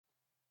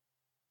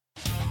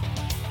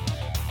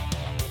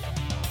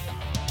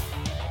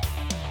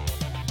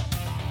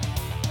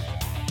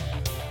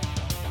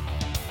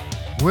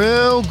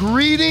Well,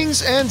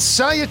 greetings and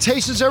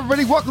salutations,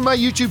 everybody. Welcome to my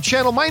YouTube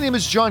channel. My name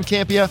is John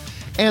Campea,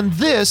 and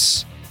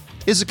this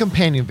is a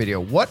companion video.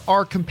 What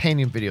are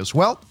companion videos?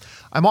 Well,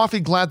 I'm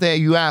awfully glad that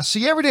you asked.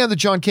 See, every day on the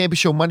John Campea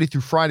Show, Monday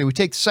through Friday, we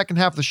take the second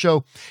half of the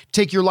show,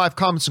 take your live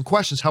comments and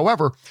questions.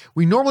 However,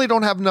 we normally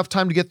don't have enough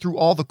time to get through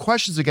all the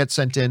questions that get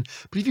sent in.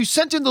 But if you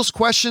sent in those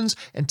questions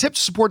and tips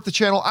to support the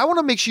channel, I want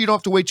to make sure you don't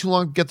have to wait too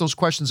long to get those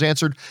questions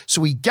answered. So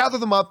we gather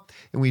them up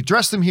and we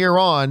address them here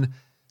on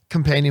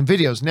companion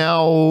videos.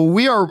 Now,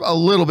 we are a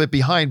little bit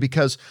behind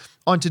because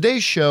on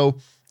today's show,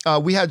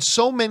 we had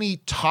so many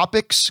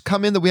topics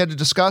come in that we had to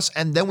discuss,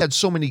 and then we had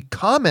so many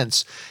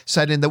comments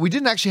set in that we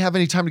didn't actually have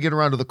any time to get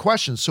around to the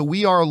questions. So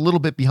we are a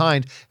little bit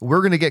behind. We're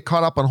going to get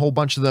caught up on a whole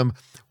bunch of them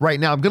right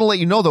now. I'm going to let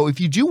you know, though,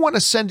 if you do want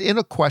to send in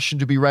a question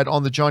to be read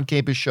on the John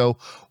Campea Show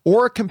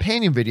or a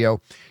companion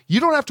video, you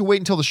don't have to wait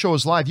until the show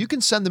is live. You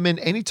can send them in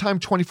anytime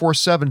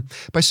 24/7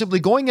 by simply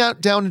going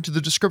down into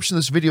the description of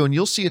this video, and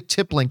you'll see a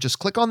tip link. Just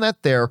click on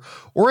that there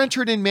or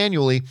enter it in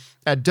manually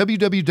at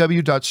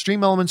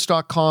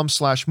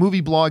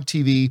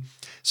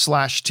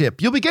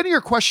www.streamelements.com/movieblogtv/tip. You'll be getting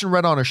your question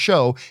read on a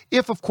show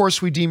if, of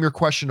course, we deem your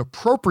question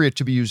appropriate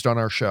to be used on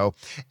our show.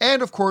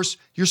 And, of course,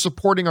 you're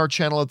supporting our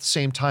channel at the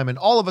same time. And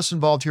all of us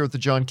involved here at the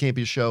John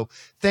Campea Show,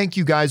 thank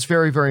you guys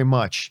very, very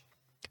much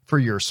for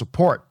your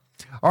support.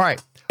 All right.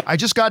 I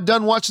just got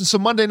done watching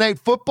some Monday Night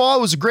Football.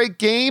 It was a great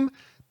game.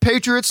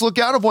 Patriots, look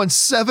out, have won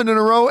 7 in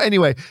a row.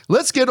 Anyway,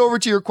 let's get over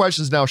to your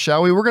questions now,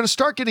 shall we? We're going to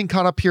start getting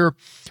caught up here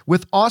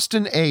with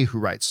Austin A., who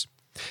writes,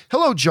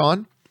 "Hello,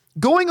 John.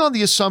 Going on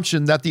the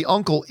assumption that the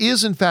uncle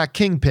is in fact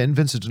Kingpin,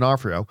 Vincent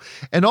D'Onofrio,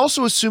 and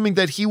also assuming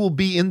that he will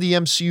be in the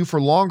MCU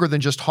for longer than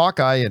just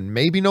Hawkeye and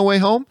maybe No Way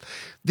Home,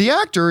 the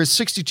actor is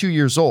 62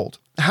 years old.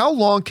 How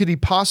long could he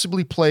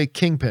possibly play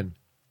Kingpin?"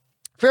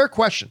 Fair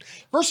question.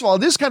 First of all,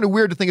 it is kind of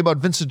weird to think about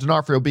Vincent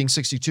D'Onofrio being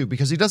 62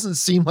 because he doesn't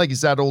seem like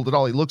he's that old at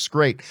all. He looks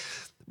great.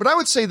 But I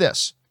would say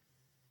this.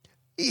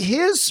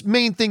 His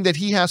main thing that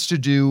he has to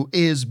do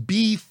is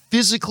be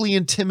physically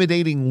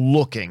intimidating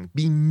looking,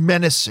 be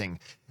menacing.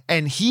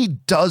 And he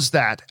does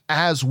that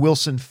as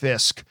Wilson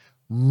Fisk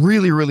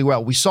really, really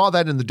well. We saw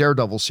that in the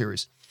Daredevil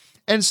series.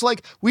 And it's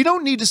like, we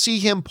don't need to see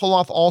him pull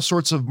off all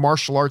sorts of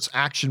martial arts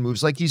action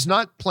moves. Like, he's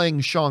not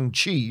playing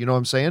Shang-Chi, you know what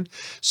I'm saying?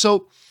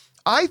 So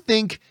I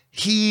think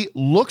he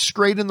looks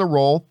great in the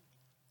role.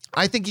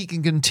 I think he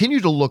can continue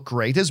to look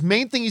great. His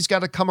main thing, he's got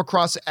to come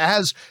across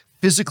as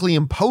physically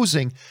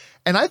imposing.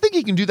 And I think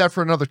he can do that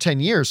for another 10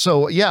 years.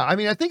 So yeah, I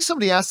mean, I think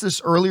somebody asked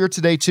this earlier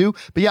today too,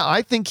 but yeah,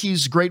 I think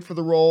he's great for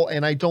the role.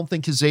 And I don't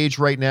think his age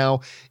right now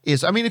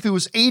is, I mean, if he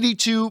was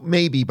 82,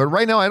 maybe, but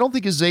right now, I don't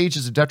think his age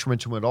is a detriment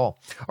to him at all.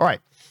 All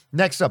right.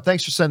 Next up,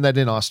 thanks for sending that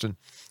in, Austin.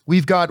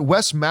 We've got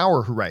Wes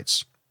Maurer, who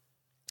writes,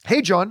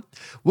 "Hey, John,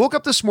 woke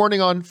up this morning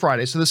on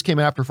Friday," so this came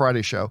after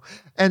Friday's show,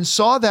 "and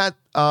saw that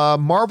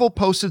Marvel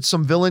posted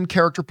some villain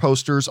character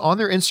posters on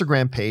their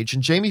Instagram page,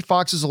 and Jamie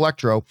Foxx's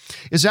Electro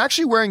is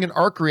actually wearing an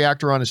arc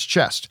reactor on his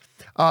chest.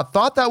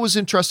 Thought that was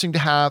interesting to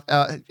have.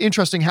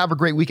 Have a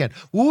great weekend."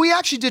 Well, we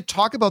actually did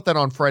talk about that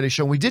on Friday's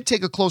show, and we did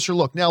take a closer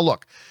look. Now,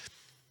 look,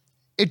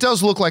 it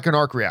does look like an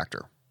arc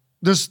reactor.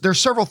 There's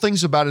several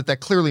things about it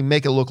that clearly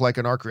make it look like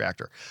an arc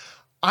reactor.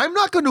 I'm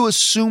not going to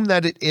assume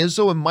that it is,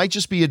 though. It might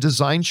just be a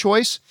design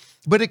choice,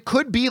 but it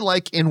could be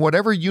like in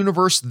whatever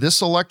universe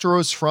this Electro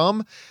is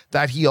from,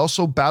 that he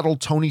also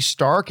battled Tony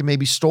Stark and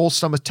maybe stole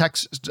some of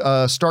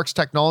Stark's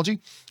technology.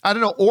 I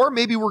don't know. Or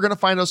maybe we're going to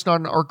find out it's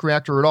not an arc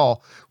reactor at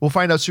all. We'll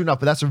find out soon enough,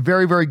 but that's a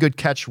very, very good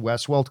catch,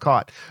 Wes. Well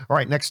caught. All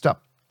right, next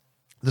up.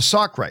 The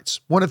Sock writes,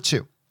 one of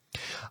two.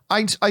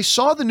 I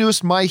saw the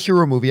newest My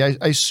Hero movie, I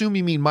assume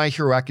you mean My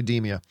Hero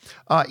Academia,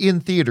 in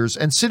theaters,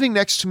 and sitting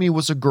next to me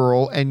was a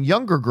girl and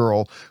younger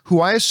girl who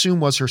I assume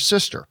was her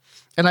sister.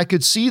 And I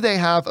could see they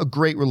have a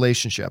great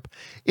relationship.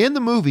 In the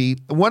movie,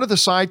 one of the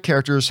side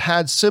characters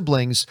had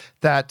siblings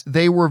that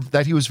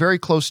he was very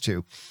close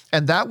to,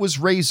 and was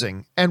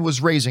raising,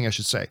 I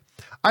should say.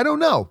 I don't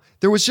know.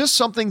 There was just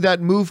something that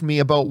moved me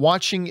about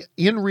watching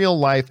in real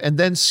life and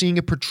then seeing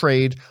it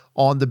portrayed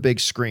on the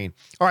big screen.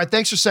 All right,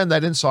 thanks for sending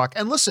that in, Sock.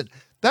 And listen,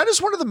 that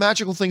is one of the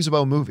magical things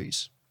about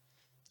movies,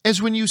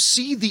 is when you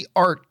see the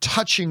art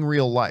touching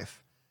real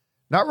life.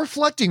 Not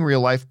reflecting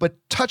real life, but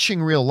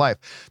touching real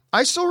life.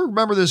 I still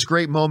remember this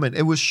great moment.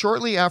 It was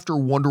shortly after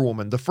Wonder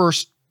Woman, the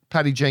first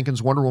Patty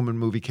Jenkins Wonder Woman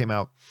movie came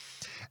out,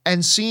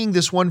 and seeing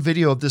this one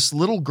video of this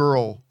little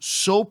girl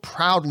so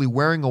proudly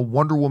wearing a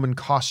Wonder Woman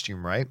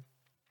costume, right?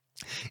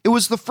 It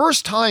was the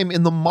first time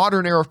in the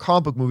modern era of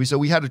comic book movies that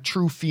we had a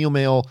true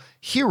female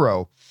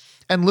hero,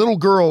 and little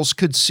girls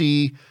could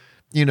see,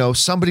 you know,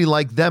 somebody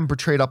like them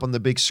portrayed up on the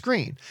big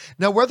screen.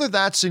 Now, whether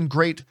that's in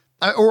great,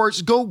 or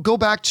go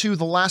back to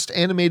the last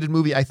animated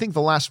movie, I think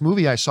the last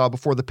movie I saw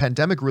before the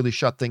pandemic really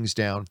shut things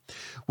down,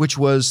 which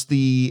was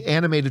the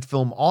animated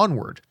film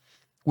Onward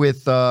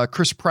with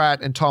Chris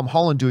Pratt and Tom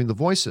Holland doing the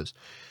voices.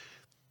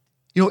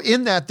 You know,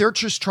 in that, they're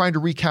just trying to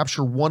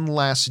recapture one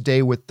last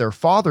day with their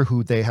father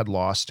who they had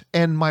lost.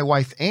 And my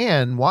wife,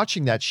 Anne,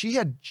 watching that, she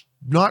had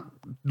not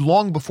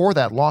long before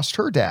that lost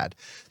her dad.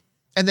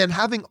 And then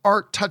having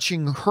art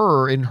touching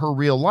her in her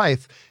real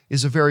life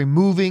is a very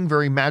moving,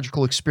 very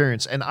magical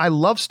experience. And I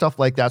love stuff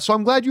like that. So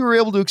I'm glad you were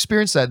able to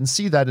experience that and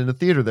see that in a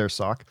theater there,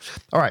 Sock.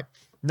 All right,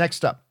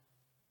 next up.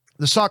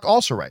 The Sock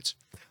also writes,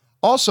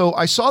 also,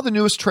 I saw the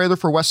newest trailer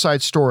for West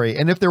Side Story,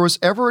 and if there was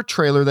ever a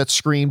trailer that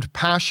screamed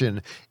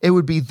passion, it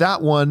would be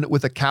that one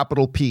with a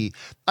capital P.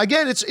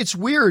 Again, it's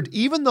weird.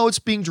 Even though it's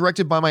being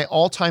directed by my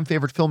all-time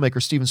favorite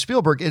filmmaker, Steven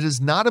Spielberg, it is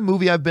not a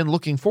movie I've been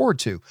looking forward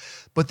to.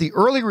 But the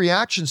early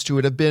reactions to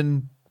it have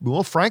been,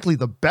 well, frankly,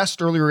 the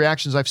best early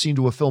reactions I've seen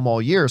to a film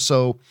all year.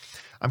 So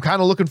I'm kind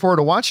of looking forward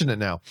to watching it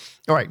now.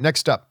 All right,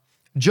 next up.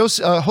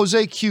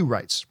 Jose Q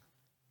writes,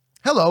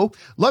 hello,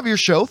 love your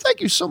show.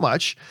 Thank you so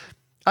much.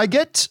 I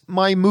get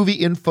my movie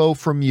info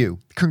from you.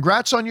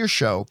 Congrats on your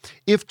show.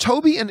 If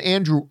Tobey and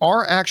Andrew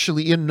are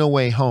actually in No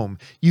Way Home,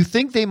 you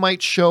think they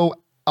might show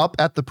up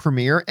at the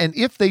premiere? And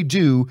if they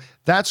do,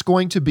 that's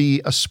going to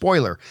be a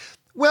spoiler.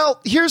 Well,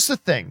 here's the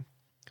thing.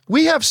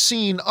 We have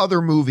seen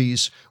other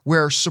movies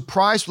where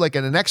surprise, like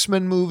in an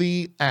X-Men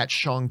movie, at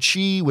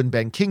Shang-Chi, when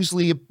Ben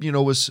Kingsley,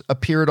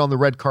 appeared on the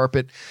red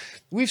carpet.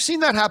 We've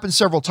seen that happen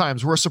several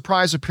times where a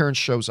surprise appearance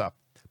shows up.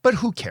 But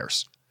who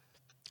cares?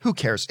 Who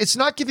cares? It's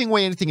not giving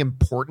away anything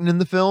important in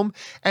the film.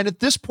 And at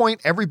this point,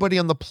 everybody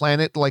on the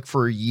planet, like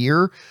for a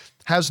year,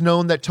 has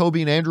known that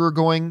Tobey and Andrew are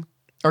going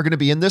to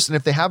be in this. And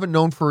if they haven't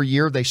known for a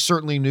year, they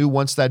certainly knew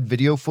once that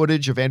video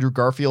footage of Andrew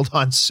Garfield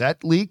on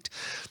set leaked.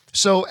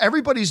 So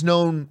everybody's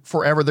known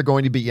forever they're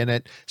going to be in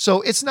it. So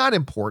it's not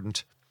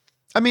important.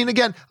 I mean,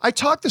 again, I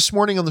talked this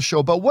morning on the show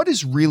about what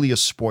is really a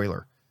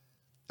spoiler.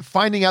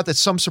 Finding out that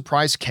some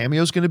surprise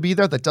cameo is going to be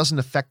there that doesn't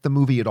affect the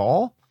movie at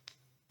all.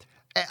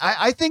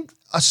 I think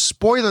a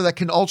spoiler that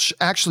can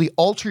actually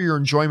alter your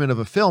enjoyment of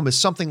a film is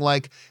something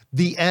like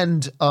the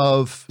end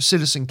of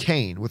Citizen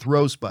Kane with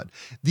Rosebud,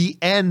 the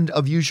end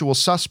of Usual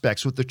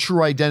Suspects with the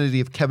true identity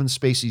of Kevin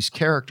Spacey's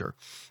character,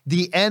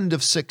 the end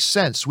of Sixth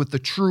Sense with the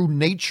true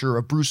nature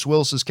of Bruce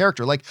Willis's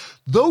character. Like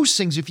those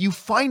things, if you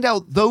find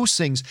out those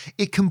things,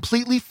 it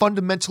completely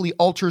fundamentally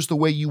alters the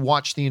way you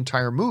watch the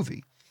entire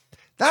movie.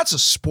 That's a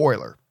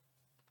spoiler.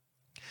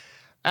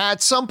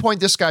 At some point,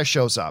 this guy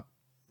shows up.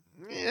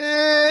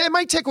 It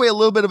might take away a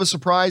little bit of a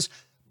surprise,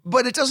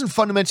 but it doesn't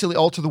fundamentally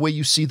alter the way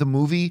you see the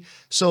movie.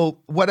 So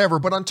whatever.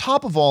 But on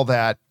top of all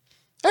that,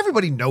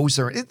 everybody knows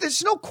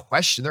there's no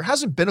question. There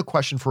hasn't been a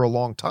question for a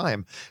long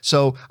time.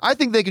 So I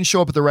think they can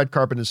show up at the red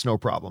carpet and it's no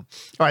problem.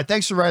 All right.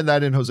 Thanks for writing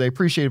that in, Jose.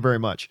 Appreciate it very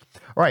much.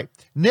 All right.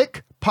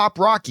 Nick Pop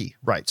Rocky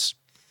writes,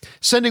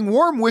 sending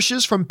warm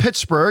wishes from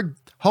Pittsburgh,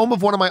 home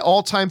of one of my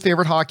all-time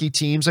favorite hockey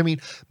teams. I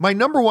mean, my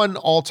number one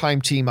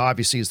all-time team,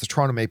 obviously, is the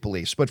Toronto Maple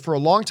Leafs. But for a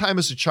long time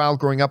as a child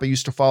growing up, I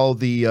used to follow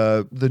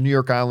the New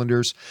York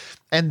Islanders.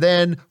 And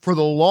then for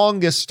the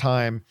longest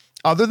time,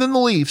 other than the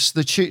Leafs,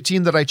 the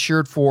team that I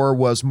cheered for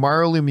was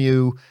Mario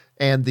Lemieux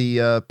and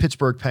the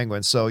Pittsburgh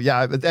Penguins. So,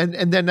 yeah,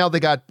 and then now they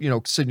got,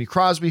 Sidney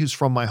Crosby, who's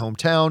from my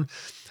hometown,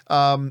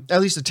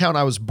 at least the town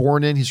I was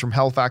born in. He's from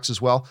Halifax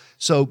as well.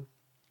 So,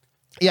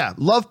 yeah,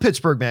 love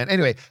Pittsburgh, man.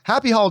 Anyway,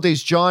 happy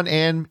holidays, John,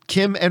 Ann,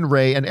 Kim, and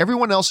Ray, and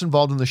everyone else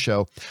involved in the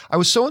show. I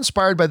was so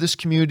inspired by this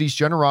community's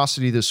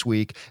generosity this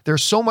week.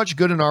 There's so much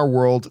good in our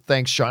world.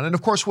 Thanks, John. And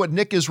of course, what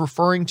Nick is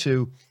referring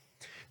to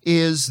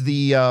is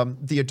the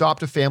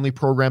Adopt a Family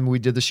program we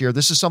did this year.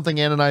 This is something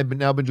Ann and I have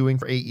now been doing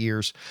for 8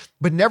 years,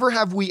 but never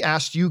have we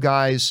asked you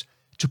guys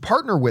to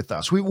partner with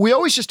us. We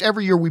always just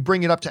every year we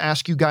bring it up to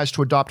ask you guys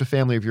to adopt a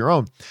family of your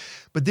own.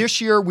 But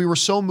this year we were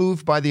so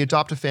moved by the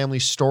Adopt a Family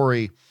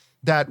story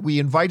that we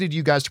invited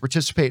you guys to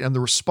participate, and the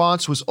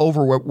response was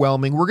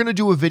overwhelming. We're going to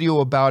do a video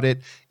about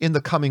it in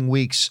the coming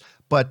weeks,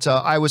 but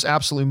I was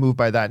absolutely moved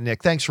by that,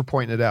 Nick. Thanks for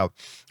pointing it out.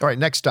 All right,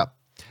 next up.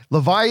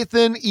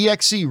 Leviathan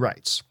EXE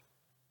writes,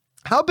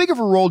 how big of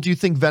a role do you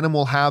think Venom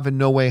will have in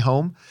No Way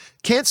Home?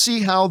 Can't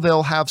see how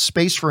they'll have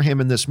space for him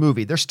in this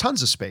movie. There's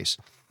tons of space.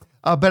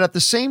 But at the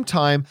same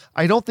time,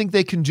 I don't think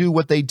they can do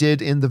what they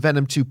did in the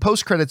Venom 2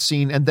 post-credit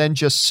scene and then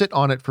just sit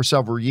on it for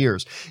several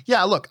years.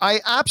 Yeah, look, I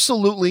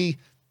absolutely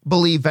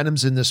believe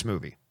Venom's in this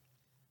movie.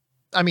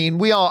 I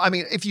mean,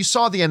 if you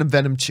saw the end of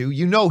Venom 2,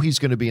 you know he's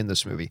going to be in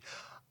this movie.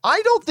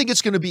 I don't think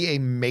it's going to be a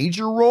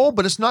major role,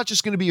 but it's not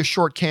just going to be a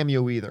short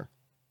cameo either.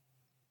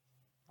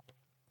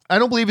 I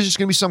don't believe it's just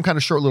going to be some kind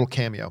of short little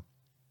cameo.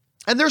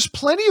 And there's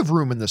plenty of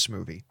room in this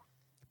movie.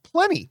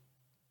 Plenty.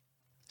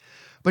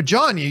 But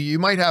John, you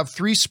might have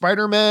 3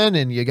 Spider-Men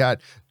and you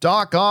got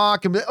Doc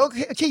Ock. And,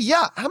 okay,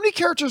 yeah. How many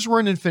characters were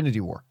in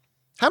Infinity War?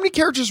 How many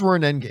characters were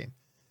in Endgame?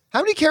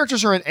 How many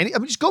characters are in any? I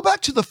mean, just go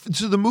back to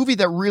the movie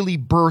that really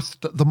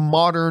birthed the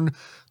modern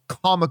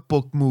comic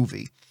book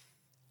movie,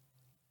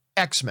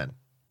 X-Men.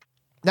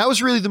 That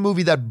was really the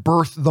movie that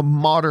birthed the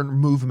modern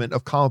movement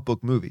of comic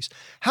book movies.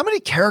 How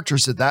many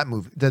characters did that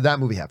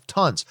movie have?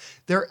 Tons.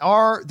 There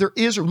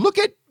is. Look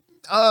at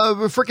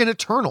freaking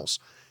Eternals.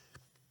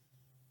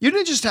 You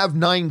didn't just have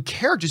 9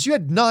 characters. You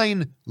had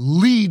 9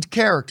 lead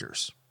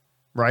characters,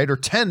 right? Or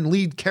 10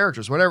 lead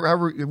characters,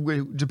 however,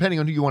 depending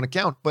on who you want to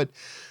count. But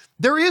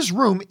there is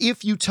room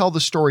if you tell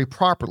the story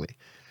properly.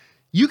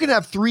 You can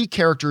have 3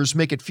 characters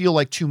make it feel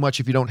like too much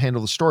if you don't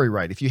handle the story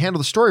right. If you handle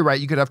the story right,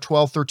 you could have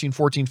 12, 13,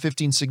 14,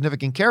 15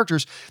 significant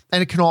characters,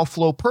 and it can all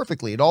flow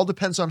perfectly. It all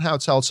depends on how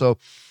it's held. So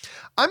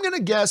I'm going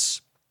to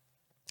guess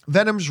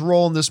Venom's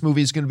role in this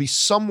movie is going to be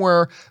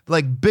somewhere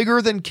like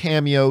bigger than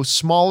cameo,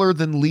 smaller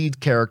than lead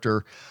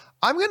character.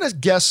 I'm going to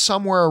guess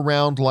somewhere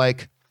around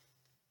like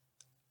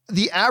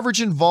the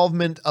average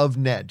involvement of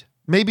Ned.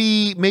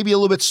 Maybe a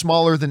little bit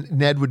smaller than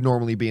Ned would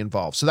normally be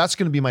involved. So that's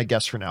going to be my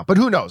guess for now. But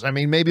who knows? I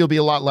mean, maybe it'll be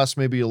a lot less,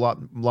 maybe a lot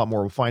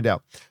more. We'll find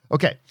out.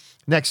 Okay,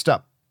 next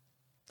up.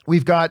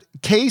 We've got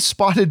K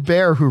Spotted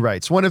Bear who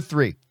writes, 1 of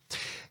 3.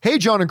 Hey,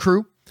 John and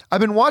crew.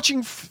 I've been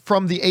watching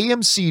from the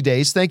AMC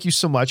days, thank you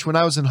so much, when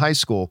I was in high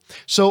school.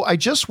 So I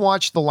just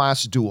watched The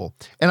Last Duel,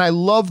 and I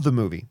love the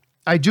movie.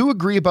 I do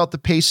agree about the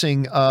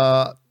pacing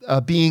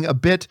being a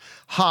bit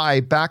high,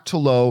 back to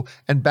low,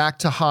 and back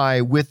to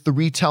high with the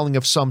retelling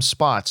of some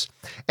spots.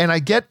 And I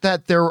get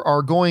that there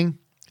are going,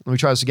 let me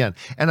try this again.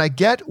 And I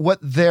get what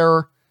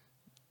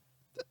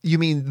you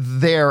mean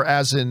there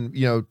as in,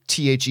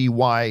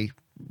 THEY,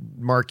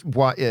 Mark,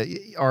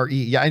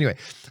 R-E. Yeah, anyway,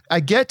 I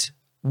get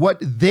what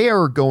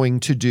they're going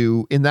to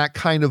do in that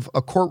kind of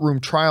a courtroom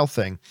trial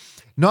thing.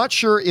 Not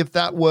sure if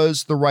that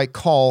was the right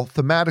call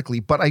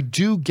thematically, but I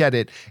do get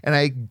it, and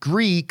I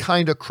agree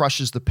kind of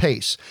crushes the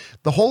pace.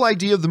 The whole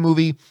idea of the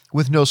movie,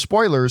 with no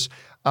spoilers,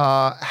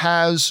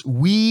 has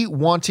we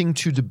wanting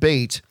to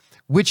debate,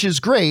 which is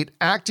great.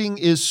 Acting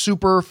is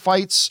super,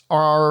 fights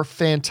are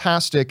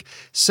fantastic,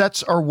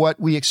 sets are what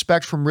we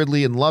expect from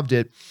Ridley and loved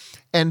it,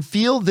 and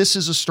feel this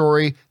is a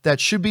story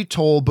that should be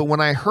told. But when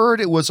I heard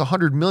it was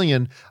 $100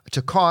 million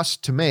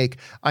to make,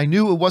 I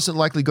knew it wasn't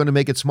likely going to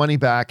make its money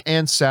back,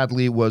 and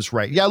sadly was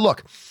right. Yeah,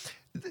 look,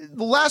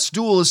 The Last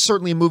Duel is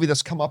certainly a movie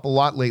that's come up a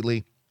lot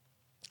lately.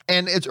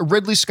 And it's a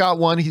Ridley Scott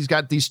one. He's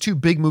got these 2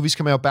 big movies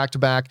coming out back to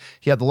back.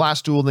 He had The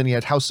Last Duel, then he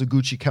had House of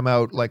Gucci come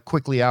out like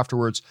quickly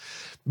afterwards,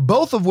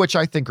 both of which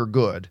I think are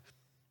good.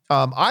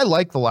 I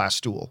like The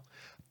Last Duel.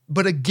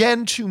 But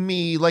again, to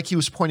me, like he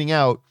was pointing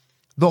out,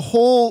 the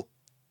whole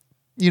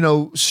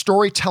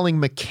storytelling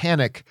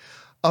mechanic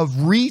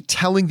of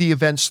retelling the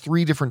events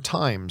 3 different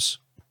times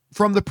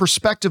from the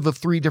perspective of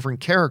 3 different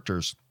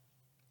characters.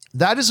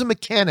 That is a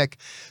mechanic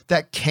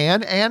that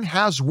can and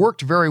has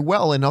worked very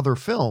well in other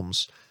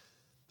films,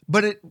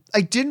 but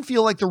I didn't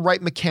feel like the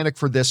right mechanic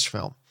for this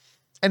film.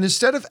 And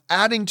instead of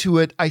adding to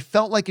it, I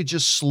felt like it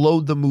just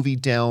slowed the movie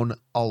down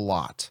a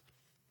lot.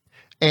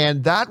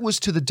 And that was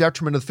to the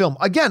detriment of the film.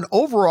 Again,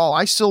 overall,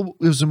 it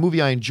was a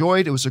movie I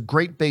enjoyed. It was a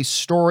great base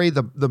story.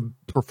 The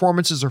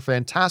performances are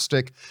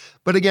fantastic.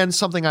 But again,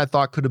 something I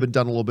thought could have been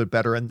done a little bit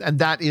better. And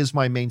that is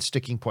my main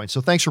sticking point.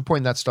 So thanks for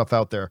pointing that stuff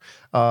out there,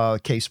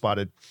 K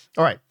Spotted.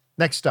 All right,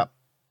 next up.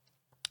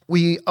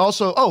 We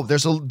also,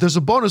 there's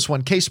a bonus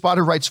one. K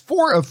Spotted writes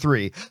 4 of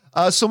 3.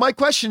 So my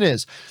question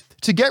is,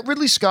 to get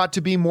Ridley Scott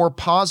to be more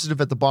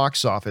positive at the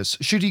box office,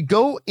 should he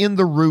go in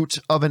the route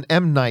of an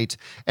M. Night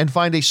and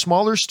find a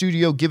smaller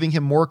studio giving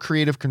him more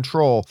creative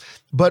control,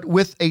 but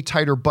with a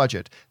tighter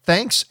budget?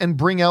 Thanks, and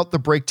bring out the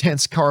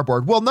breakdance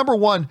cardboard. Well, number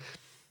one,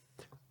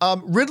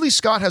 Ridley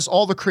Scott has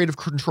all the creative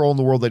control in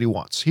the world that he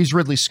wants. He's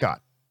Ridley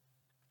Scott.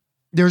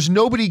 There's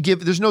no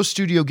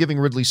studio giving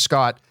Ridley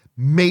Scott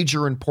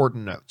major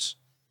important notes,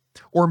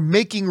 or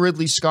making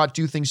Ridley Scott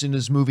do things in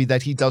his movie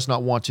that he does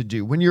not want to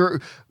do.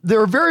 There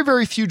are very,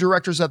 very few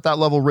directors at that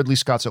level. Ridley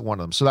Scott's at one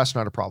of them, so that's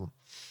not a problem.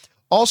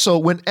 Also,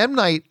 when M.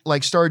 Night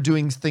started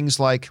doing things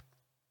like,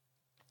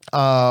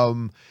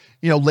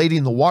 Lady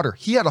in the Water,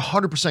 he had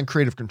 100%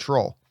 creative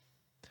control.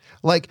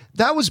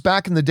 That was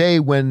back in the day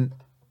when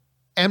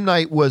M.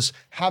 Night was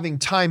having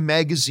Time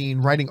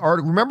Magazine writing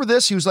art. Remember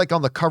this? He was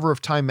on the cover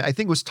of Time. I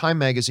think it was Time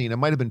Magazine. It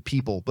might have been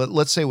People, but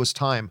let's say it was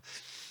Time,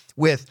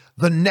 with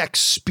the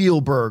next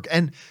Spielberg.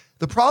 And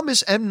the problem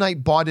is M.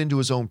 Night bought into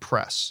his own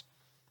press.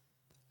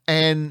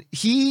 And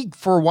he,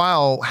 for a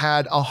while,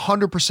 had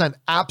 100%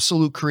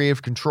 absolute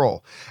creative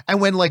control.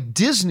 And when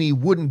Disney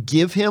wouldn't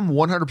give him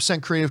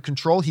 100% creative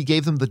control, he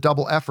gave them the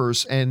double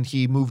effers and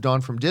he moved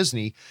on from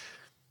Disney.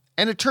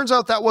 And it turns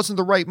out that wasn't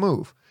the right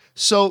move.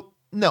 So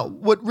no,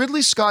 what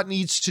Ridley Scott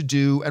needs to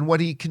do, and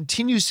what he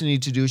continues to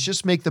need to do, is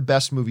just make the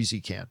best movies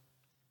he can.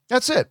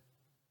 That's it.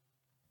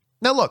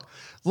 Now, look,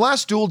 The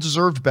Last Duel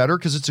deserved better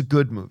because it's a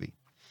good movie.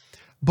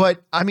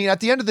 But, I mean, at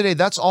the end of the day,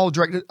 that's all a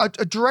director. A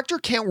director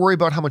can't worry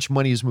about how much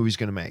money his movie's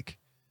going to make.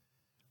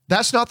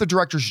 That's not the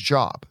director's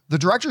job. The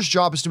director's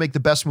job is to make the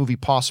best movie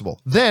possible.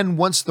 Then,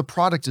 once the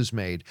product is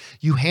made,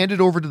 you hand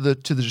it over to the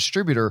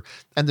distributor,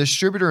 and the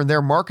distributor and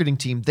their marketing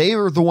team, they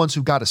are the ones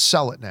who've got to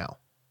sell it now.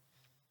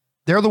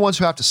 They're the ones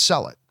who have to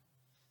sell it.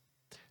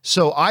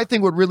 So I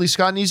think what Ridley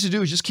Scott needs to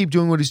do is just keep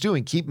doing what he's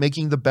doing, keep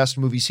making the best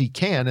movies he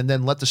can, and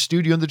then let the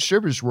studio and the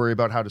distributors worry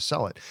about how to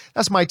sell it.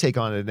 That's my take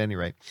on it at any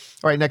rate.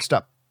 All right, next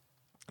up.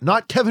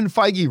 Not Kevin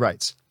Feige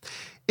writes,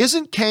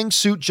 isn't Kang's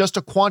suit just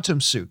a quantum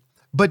suit,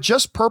 but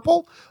just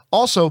purple?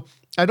 Also,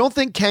 I don't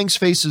think Kang's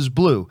face is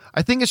blue.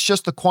 I think it's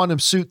just the quantum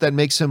suit that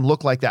makes him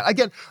look like that.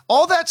 Again,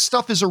 all that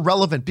stuff is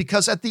irrelevant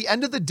because at the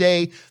end of the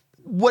day,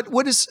 what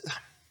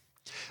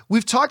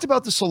We've talked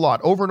about this a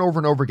lot over and over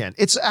and over again.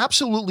 It's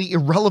absolutely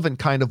irrelevant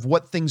kind of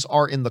what things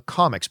are in the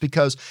comics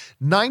because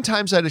 9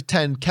 times out of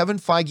 10, Kevin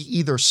Feige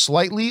either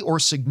slightly or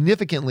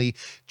significantly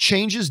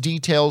changes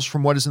details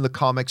from what is in the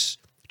comics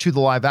to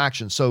the live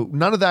action. So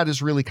none of that is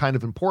really kind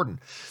of important.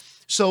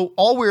 So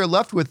all we're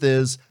left with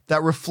is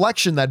that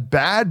reflection, that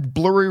bad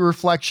blurry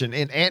reflection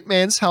in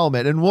Ant-Man's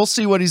helmet. And we'll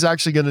see what he's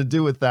actually going to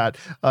do with that,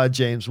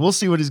 James. We'll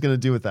see what he's going to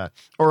do with that.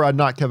 Or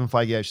not Kevin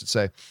Feige, I should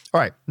say. All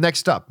right,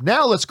 next up.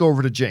 Now let's go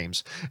over to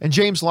James. And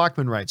James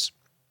Lockman writes,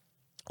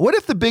 what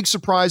if the big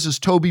surprise is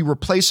Tobey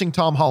replacing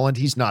Tom Holland?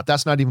 He's not.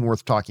 That's not even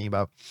worth talking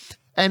about.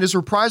 And is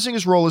reprising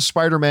his role as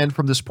Spider-Man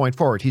from this point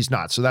forward. He's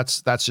not. So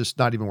that's just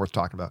not even worth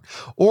talking about.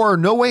 Or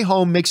No Way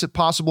Home makes it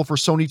possible for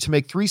Sony to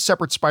make 3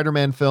 separate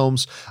Spider-Man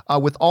films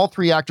with all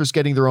 3 actors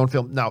getting their own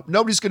film. No,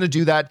 nobody's going to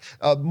do that.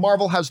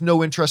 Marvel has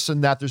no interest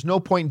in that. There's no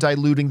point in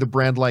diluting the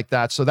brand like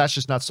that. So that's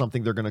just not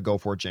something they're going to go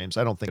for, James.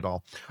 I don't think at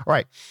all. All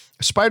right.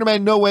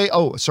 Spider-Man No Way.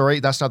 Oh, sorry.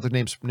 That's not the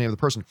name of the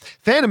person.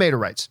 Fanimator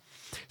writes,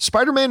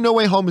 Spider-Man No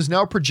Way Home is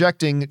now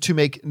projecting to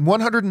make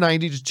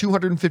 190 to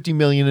 250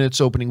 million in its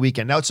opening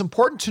weekend. Now, it's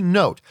important to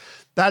note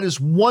that is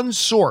one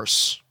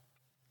source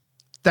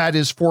that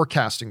is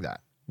forecasting that.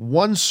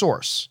 One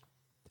source.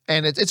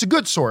 And it's a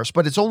good source,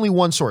 but it's only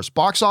one source.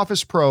 Box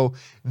Office Pro,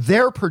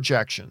 their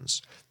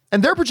projections.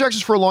 And their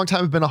projections for a long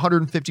time have been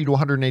 150 to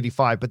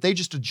 185, but they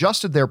just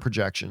adjusted their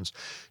projections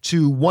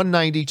to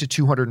 190 to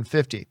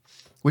 250,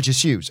 which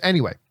is huge.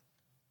 Anyway.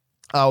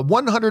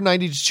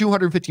 190 to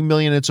 250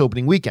 million in its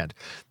opening weekend.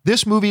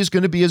 This movie is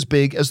going to be as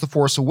big as The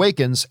Force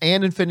Awakens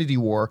and Infinity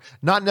War,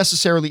 not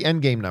necessarily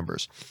Endgame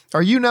numbers.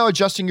 Are you now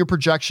adjusting your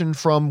projection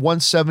from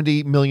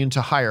 170 million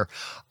to higher?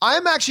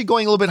 I'm actually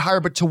going a little bit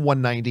higher, but to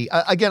 190.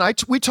 Again,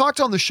 we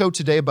talked on the show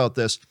today about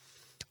this.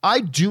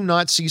 I do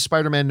not see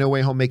Spider-Man No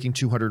Way Home making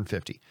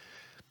 250.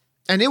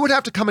 And it would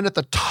have to come in at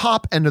the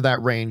top end of that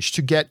range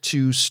to get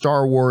to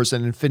Star Wars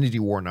and Infinity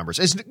War numbers.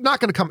 It's not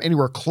going to come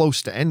anywhere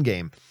close to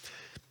Endgame.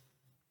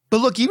 But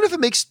look, even if it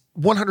makes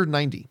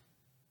 190,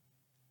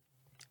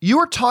 you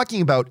are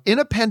talking about, in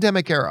a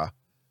pandemic era,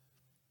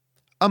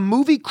 a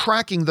movie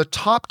cracking the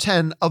top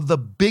 10 of the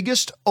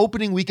biggest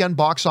opening weekend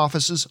box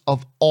offices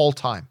of all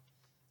time.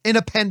 In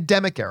a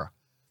pandemic era.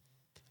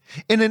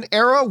 In an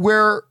era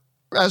where,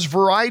 as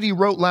Variety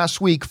wrote last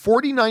week,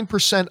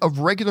 49% of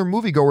regular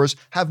moviegoers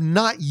have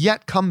not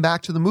yet come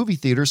back to the movie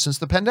theater since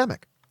the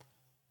pandemic.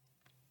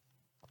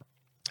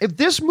 If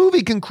this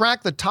movie can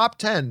crack the top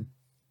 10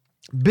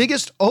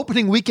 biggest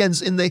opening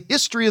weekends in the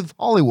history of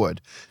Hollywood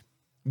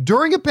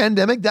during a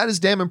pandemic, that is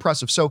damn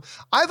impressive. So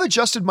I've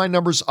adjusted my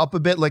numbers up a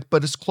bit,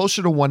 but it's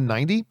closer to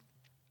 190.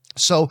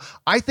 So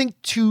I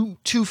think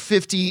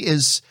 250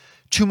 is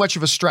too much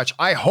of a stretch.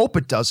 I hope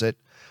it does it.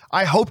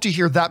 I hope to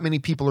hear that many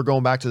people are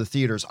going back to the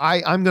theaters.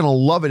 I'm going to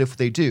love it if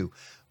they do.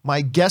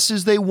 My guess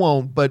is they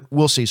won't, but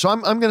we'll see. So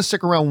I'm going to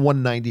stick around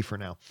 190 for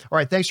now. All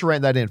right. Thanks for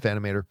writing that in,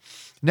 Fanimator.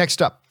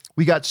 Next up,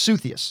 we got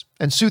Suthius.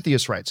 And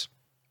Suthius writes,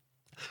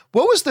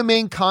 what was the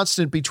main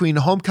constant between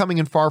Homecoming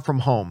and Far From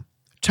Home?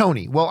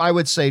 Tony. Well, I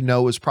would say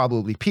no, it was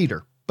probably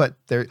Peter, but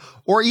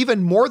or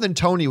even more than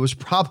Tony, was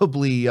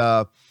probably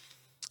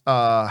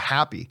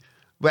Happy.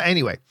 But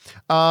anyway,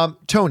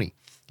 Tony,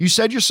 you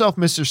said yourself,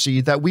 Mr.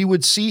 C, that we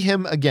would see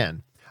him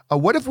again.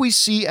 What if we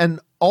see an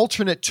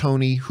alternate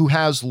Tony who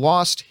has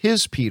lost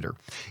his Peter?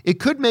 It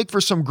could make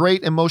for some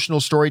great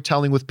emotional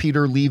storytelling with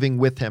Peter leaving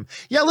with him.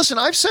 Yeah, listen,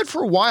 I've said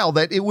for a while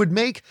that it would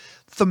make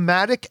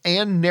thematic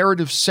and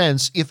narrative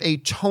sense if a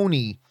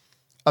Tony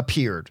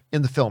appeared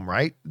in the film,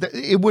 right?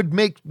 It would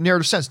make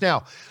narrative sense.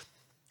 Now,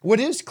 what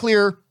is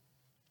clear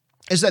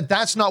is that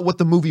that's not what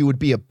the movie would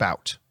be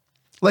about.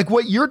 Like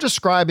what you're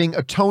describing,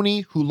 a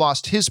Tony who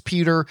lost his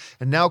Peter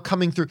and now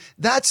coming through,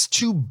 that's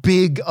too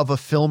big of a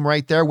film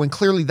right there, when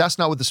clearly that's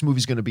not what this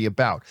movie's going to be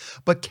about.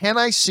 But can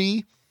I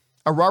see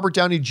a Robert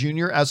Downey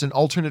Jr. as an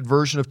alternate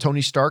version of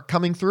Tony Stark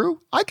coming through?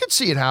 I could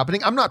see it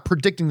happening. I'm not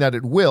predicting that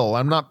it will.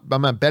 I'm not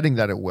betting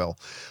that it will.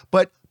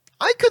 But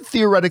I could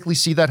theoretically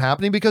see that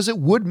happening because it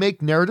would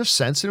make narrative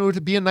sense and it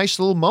would be a nice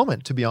little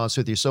moment, to be honest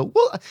with you. So,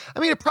 well, I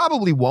mean, it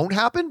probably won't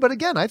happen, but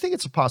again, I think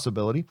it's a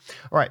possibility.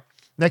 All right,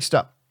 next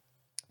up.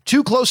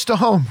 Too Close to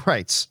Home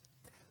writes,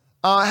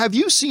 have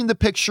you seen the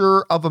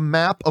picture of a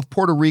map of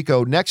Puerto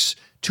Rico next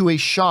to a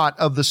shot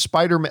of the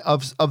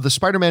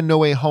Spider-Man No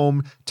Way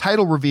Home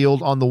title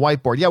revealed on the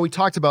whiteboard? Yeah, we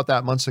talked about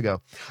that months ago.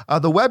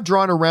 The web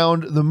drawn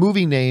around the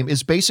movie name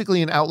is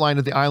basically an outline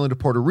of the island of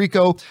Puerto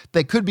Rico.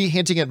 They could be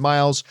hinting at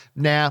Miles.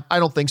 Nah, I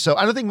don't think so.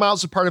 I don't think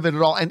Miles is a part of it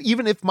at all. And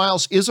even if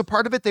Miles is a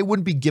part of it, they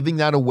wouldn't be giving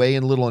that away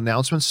in little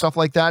announcements, stuff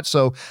like that.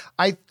 So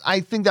I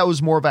think that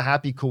was more of a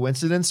happy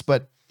coincidence,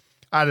 but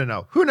I don't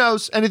know. Who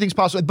knows? Anything's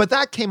possible. But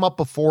that came up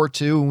before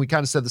too, and we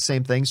kind of said the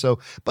same thing. So,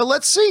 but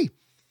let's see.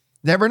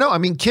 Never know. I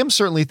mean, Kim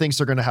certainly thinks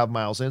they're going to have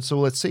Miles in, so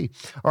let's see.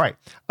 All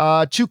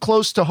right. Too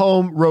Close to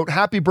Home wrote,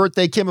 happy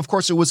birthday, Kim. Of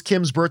course, it was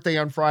Kim's birthday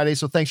on Friday,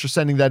 so thanks for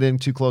sending that in,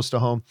 Too Close to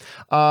Home.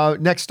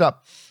 Next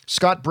up,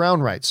 Scott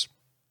Brown writes,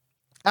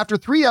 after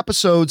 3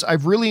 episodes,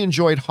 I've really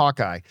enjoyed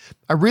Hawkeye.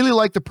 I really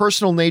like the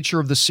personal nature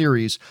of the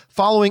series,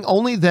 following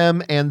only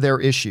them and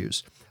their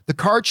issues. The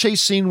car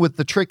chase scene with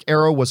the trick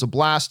arrow was a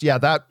blast. Yeah,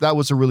 that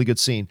was a really good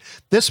scene.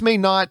 This may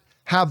not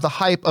have the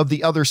hype of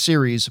the other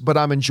series, but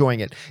I'm enjoying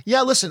it.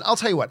 Yeah, listen, I'll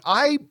tell you what.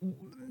 I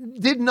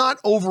did not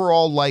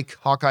overall like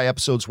Hawkeye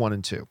episodes 1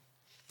 and 2.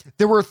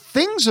 There were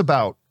things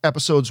about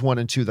episodes 1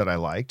 and 2 that I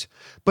liked,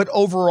 but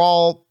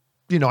overall,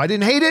 I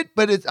didn't hate it,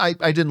 but I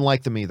didn't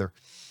like them either.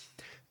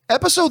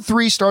 Episode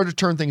 3 started to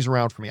turn things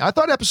around for me. I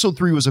thought episode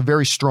 3 was a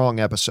very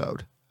strong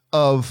episode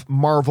of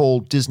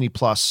Marvel Disney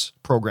Plus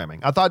programming.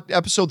 I thought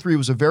episode 3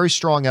 was a very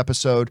strong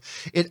episode.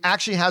 It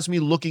actually has me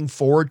looking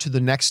forward to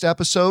the next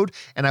episode,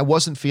 and I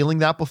wasn't feeling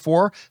that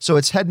before, so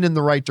it's heading in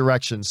the right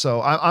direction.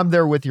 So I'm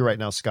there with you right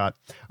now, Scott.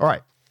 All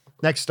right,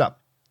 next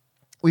up,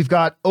 we've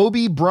got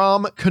Obi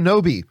Brahm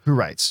Kenobi, who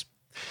writes,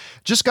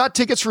 just got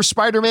tickets for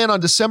Spider-Man on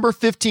December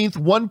 15th,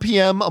 1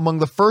 p.m. among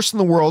the first in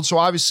the world. So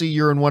obviously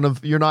you're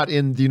not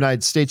in the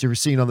United States if you're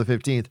seeing on the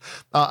 15th.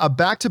 A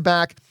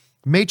back-to-back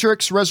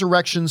Matrix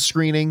Resurrection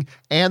screening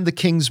and The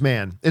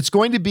Kingsman. It's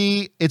going to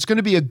be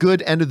a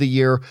good end of the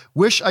year.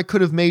 Wish I could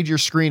have made your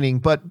screening,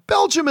 but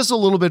Belgium is a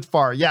little bit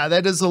far. Yeah,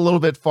 that is a little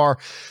bit far.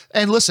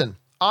 And listen,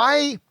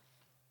 I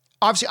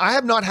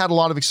have not had a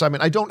lot of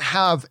excitement. I don't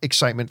have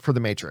excitement for The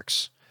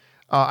Matrix.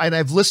 And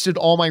I've listed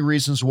all my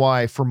reasons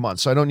why for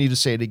months, so I don't need to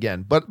say it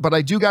again. But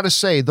I do got to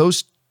say,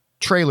 those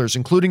trailers,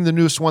 including the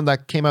newest one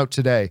that came out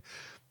today,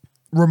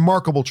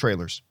 remarkable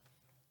trailers.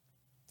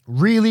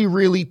 Really,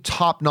 really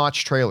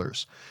top-notch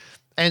trailers.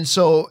 And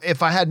so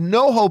if I had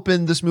no hope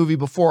in this movie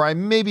before, I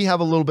maybe have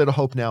a little bit of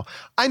hope now.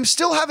 I'm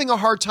still having a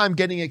hard time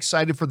getting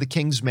excited for The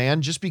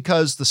Kingsman just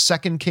because the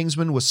second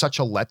Kingsman was such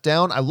a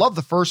letdown. I love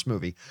the first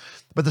movie,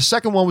 but the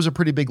second one was a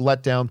pretty big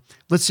letdown.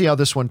 Let's see how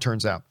this one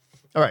turns out.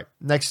 All right,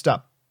 next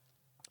up.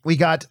 We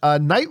got a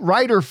Knight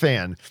Rider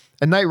fan.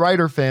 A Knight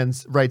Rider fan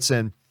writes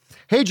in,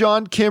 hey,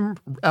 John, Kim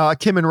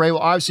and Ray.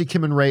 Well, obviously,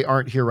 Kim and Ray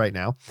aren't here right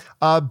now.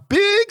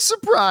 Big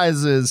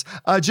surprises.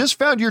 Just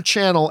found your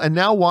channel and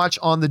now watch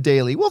on the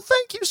daily. Well,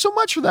 thank you so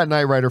much for that,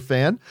 Knight Rider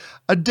fan.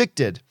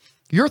 Addicted.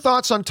 Your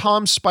thoughts on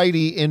Tom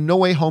Spidey in No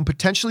Way Home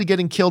potentially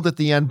getting killed at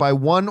the end by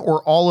one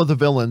or all of the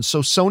villains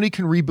so Sony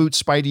can reboot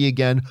Spidey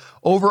again,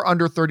 over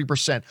under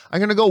 30%. I'm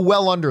going to go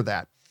well under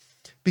that.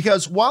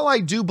 Because while I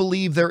do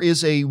believe there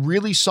is a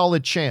really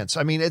solid chance,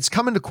 I mean, it's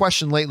come into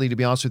question lately, to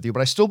be honest with you, but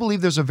I still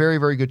believe there's a very,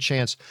 very good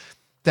chance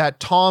that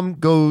Tom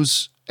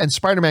goes and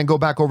Spider-Man go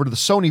back over to the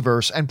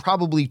Sonyverse and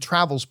probably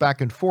travels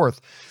back and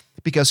forth,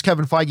 because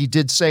Kevin Feige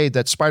did say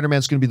that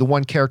Spider-Man's going to be the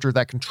one character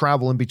that can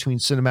travel in between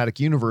cinematic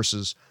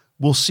universes.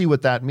 We'll see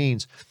what that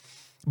means.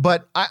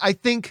 But I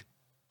think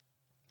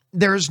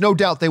there is no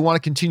doubt they want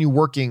to continue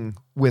working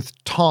with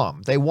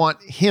Tom. They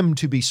want him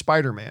to be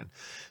Spider-Man.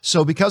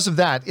 So because of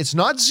that, it's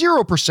not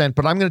 0%,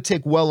 but I'm going to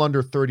take well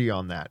under 30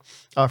 on that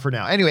for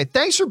now. Anyway,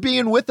 thanks for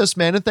being with us,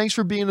 man. And thanks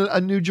for being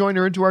a new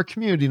joiner into our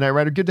community, Knight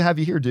Rider. Good to have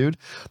you here, dude.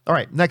 All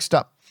right, next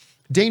up.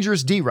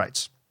 Dangerous D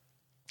writes,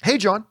 hey,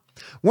 John.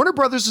 Warner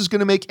Brothers is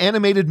going to make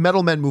animated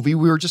Metal Men movie.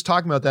 We were just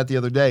talking about that the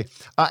other day,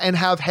 and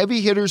have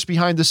heavy hitters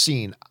behind the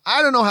scene.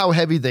 I don't know how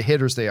heavy the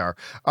hitters they are.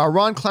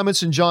 Ron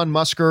Clements and John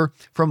Musker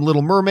from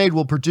Little Mermaid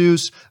will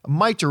produce,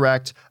 might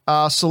direct.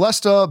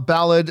 Celesta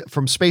Ballard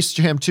from Space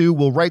Jam 2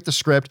 will write the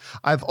script.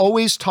 I've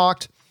always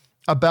talked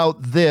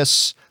about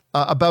this,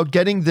 about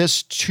getting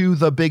this to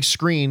the big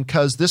screen,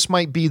 because this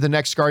might be the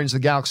next Guardians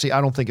of the Galaxy. I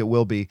don't think it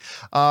will be.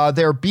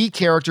 There are B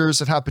characters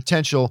that have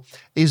potential,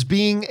 is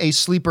being a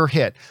sleeper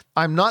hit.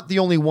 I'm not the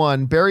only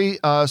one. Barry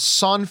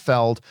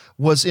Sonfeld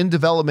was in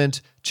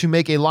development to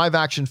make a live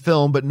action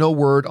film, but no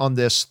word on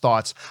this.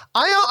 Thoughts?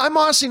 I'm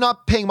honestly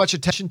not paying much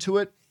attention to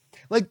it.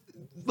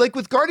 Like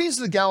with Guardians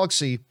of the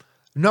Galaxy,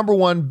 number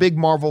one, big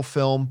Marvel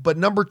film, but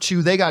number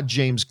two, they got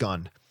James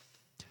Gunn.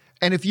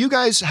 And if you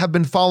guys have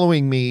been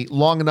following me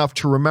long enough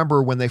to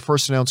remember when they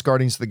first announced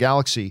Guardians of the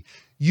Galaxy,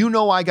 you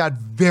know I got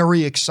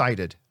very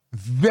excited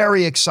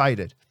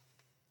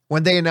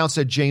when they announced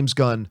that James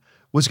Gunn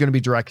was going to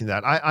be directing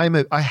that.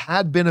 I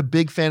had been a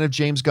big fan of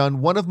James Gunn.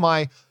 One of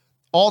my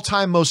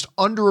all-time most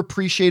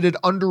underappreciated,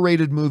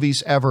 underrated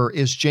movies ever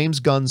is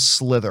James Gunn's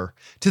Slither.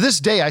 To this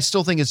day, I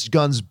still think it's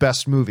Gunn's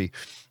best movie.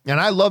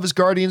 And I love his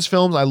Guardians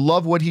films. I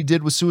love what he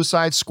did with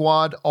Suicide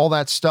Squad, all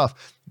that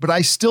stuff. But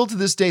I still to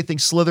this day think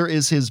Slither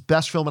is his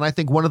best film, and I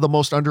think one of the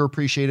most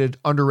underappreciated,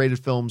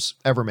 underrated films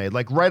ever made.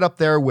 Like right up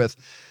there with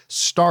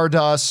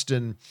Stardust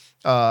and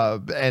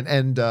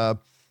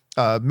Man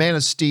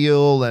of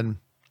Steel and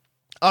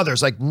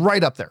others. Like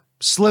right up there.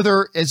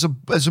 Slither is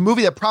a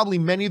movie that probably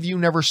many of you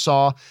never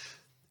saw.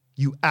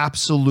 You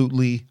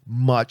absolutely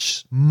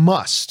must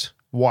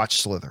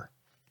watch Slither.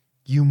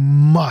 You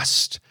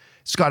must.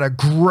 It's got a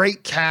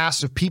great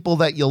cast of people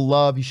that you'll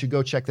love. You should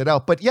go check that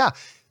out. But yeah,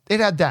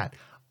 it had that.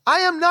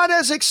 I am not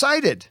as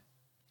excited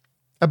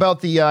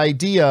about the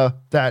idea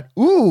that,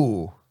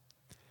 ooh,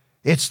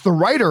 it's the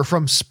writer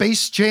from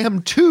Space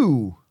Jam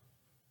 2.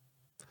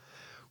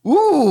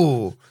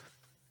 Ooh,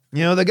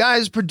 the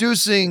guy's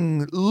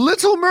producing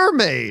Little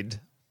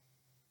Mermaid.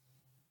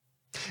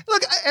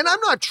 Look, and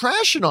I'm not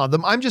trashing on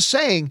them. I'm just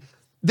saying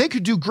they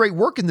could do great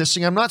work in this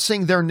thing. I'm not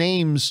saying their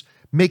names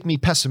make me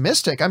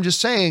pessimistic. I'm just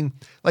saying,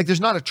 like,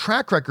 there's not a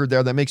track record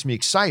there that makes me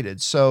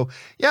excited. So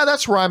yeah,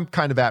 that's where I'm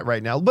kind of at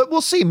right now, but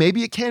we'll see.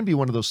 Maybe it can be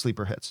one of those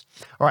sleeper hits.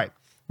 All right,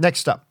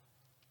 next up,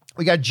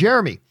 we got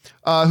Jeremy,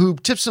 who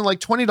tips in like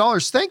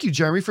 $20. Thank you,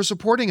 Jeremy, for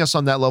supporting us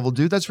on that level,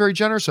 dude. That's very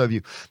generous of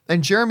you.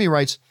 And Jeremy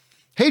writes,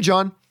 "Hey,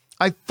 John,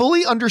 I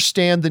fully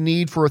understand the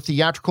need for a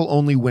theatrical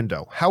only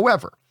window.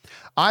 However,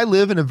 I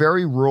live in a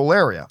very rural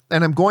area,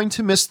 and I'm going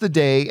to miss the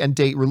day and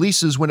date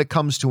releases when it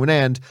comes to an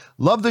end.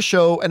 Love the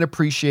show and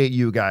appreciate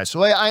you guys."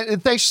 So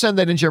and thanks for sending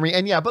that in, Jeremy.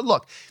 And yeah, but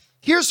look,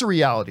 here's the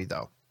reality,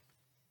 though.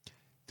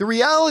 The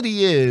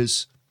reality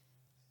is,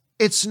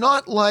 it's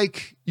not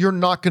like you're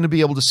not going to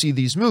be able to see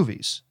these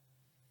movies.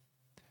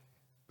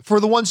 For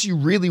the ones you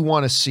really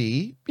want to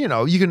see, you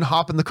know, you can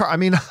hop in the car. I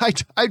mean,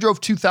 I drove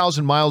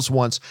 2,000 miles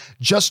once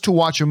just to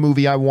watch a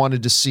movie I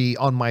wanted to see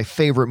on my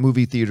favorite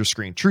movie theater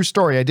screen. True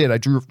story, I did. I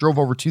drove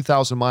over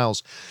 2,000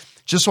 miles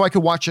just so I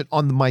could watch it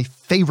on my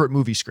favorite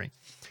movie screen.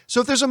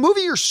 So if there's a movie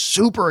you're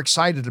super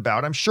excited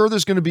about, I'm sure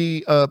there's going to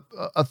be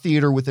a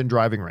theater within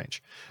driving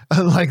range.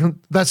 Like,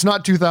 that's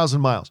not 2,000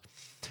 miles.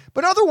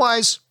 But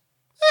otherwise,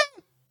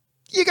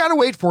 you got to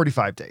wait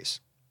 45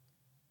 days.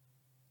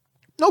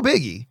 No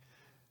biggie.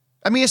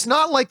 I mean, it's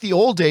not like the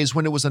old days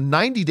when it was a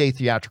 90-day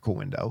theatrical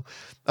window.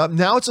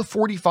 Now it's a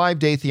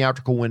 45-day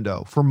theatrical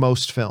window for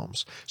most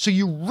films. So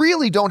you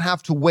really don't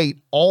have to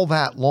wait all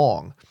that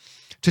long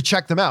to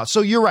check them out.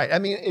 So you're right. I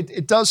mean,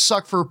 it does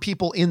suck for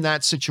people in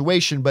that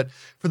situation, but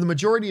for the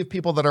majority of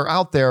people that are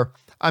out there,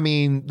 I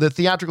mean, the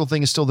theatrical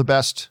thing is still the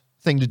best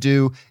thing to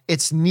do.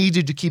 It's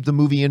needed to keep the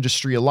movie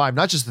industry alive,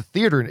 not just the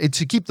theater. It's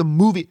to keep the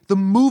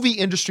movie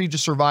industry to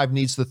survive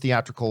needs the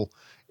theatrical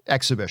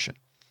exhibition.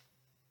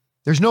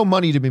 There's no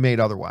money to be made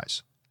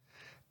otherwise.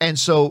 And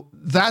so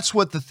that's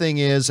what the thing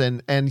is.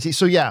 And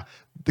so, yeah,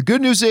 the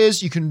good news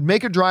is you can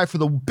make a drive for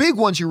the big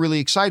ones you're really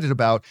excited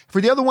about.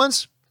 For the other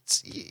ones,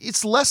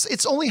 it's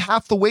only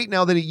half the wait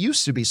now that it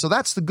used to be. So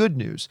that's the good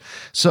news.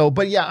 So,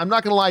 but yeah, I'm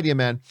not going to lie to you,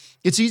 man.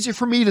 It's easier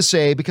for me to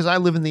say because I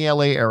live in the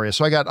LA area.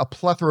 So I got a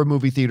plethora of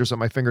movie theaters at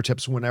my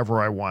fingertips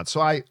whenever I want.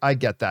 So I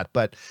get that.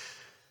 But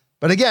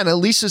again, at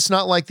least it's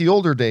not like the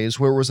older days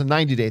where it was a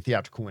 90-day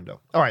theatrical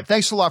window. All right.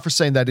 Thanks a lot for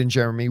saying that in,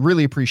 Jeremy.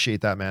 Really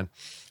appreciate that, man.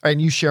 All right,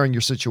 and you sharing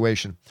your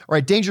situation. All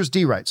right. Dangerous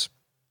D writes,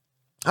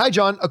 "Hi,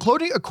 John.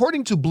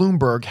 According to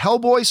Bloomberg,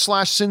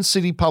 Hellboy/Sin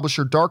City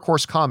publisher Dark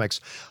Horse Comics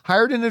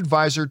hired an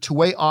advisor to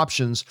weigh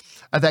options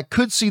that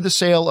could see the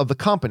sale of the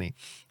company.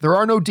 There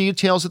are no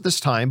details at this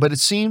time, but it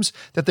seems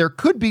that there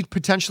could be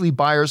potentially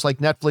buyers like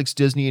Netflix,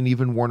 Disney, and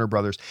even Warner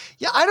Brothers."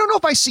 Yeah, I don't know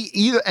if I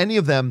see any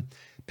of them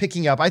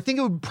picking up. I think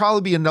it would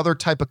probably be another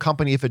type of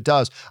company if it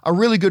does. A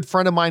really good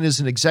friend of mine is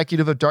an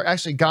executive at Dark.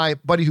 Actually,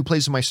 buddy who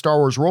plays in my Star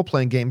Wars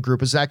role-playing game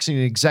group is actually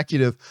an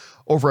executive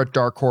over at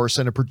Dark Horse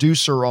and a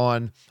producer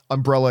on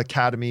Umbrella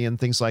Academy and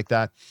things like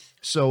that.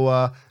 So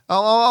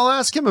I'll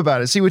ask him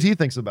about it, see what he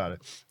thinks about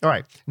it. All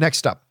right,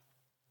 next up.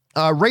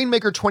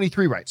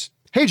 Rainmaker23 writes,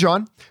 "Hey,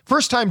 John,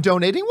 first time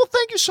donating. Well,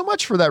 thank you so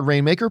much for that,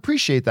 Rainmaker.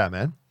 Appreciate that,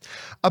 man.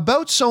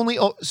 About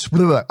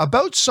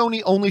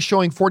Sony only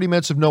showing 40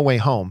 minutes of No Way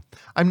Home.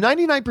 I'm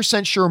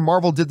 99% sure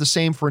Marvel did the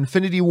same for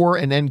Infinity War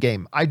and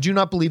Endgame. I do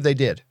not believe they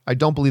did. I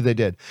don't believe they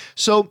did.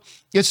 So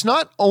it's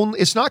not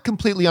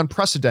completely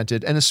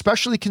unprecedented, and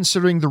especially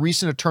considering the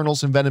recent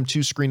Eternals and Venom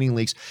 2 screening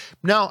leaks.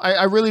 Now,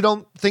 I really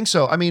don't think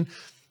so. I mean,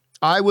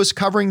 I was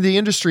covering the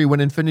industry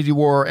when Infinity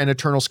War and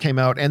Eternals came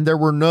out, and there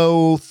were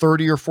no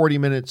 30 or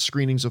 40-minute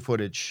screenings of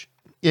footage.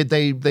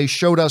 They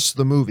showed us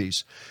the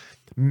movies.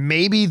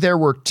 Maybe there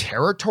were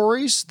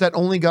territories that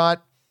only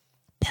got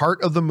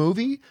part of the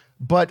movie,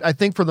 but I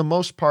think for the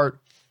most part,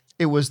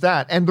 it was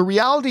that. And the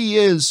reality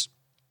is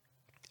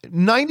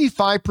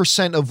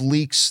 95% of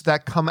leaks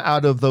that come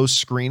out of those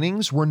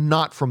screenings were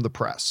not from the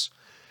press.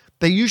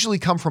 They usually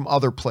come from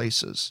other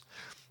places.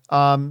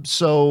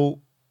 So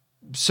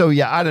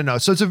yeah, I don't know.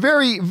 So it's a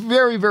very,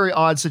 very, very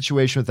odd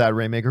situation with that,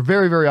 Rainmaker.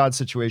 Very, very odd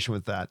situation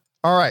with that.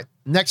 All right.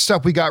 Next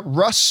up, we got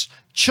Russ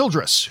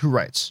Childress, who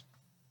writes,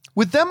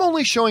 "With them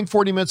only showing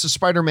 40 minutes of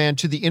Spider-Man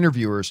to the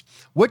interviewers,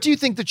 what do you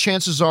think the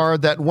chances are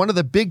that one of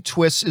the big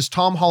twists is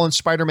Tom Holland's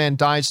Spider-Man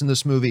dies in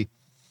this movie?"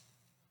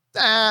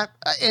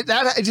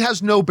 It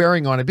has no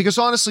bearing on it, because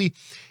honestly,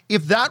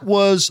 if that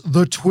was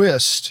the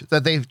twist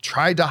that they've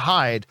tried to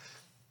hide,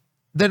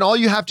 then all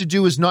you have to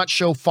do is not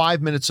show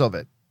 5 minutes of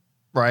it,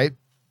 right?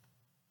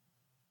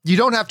 You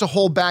don't have to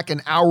hold back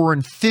an hour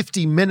and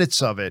 50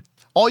 minutes of it.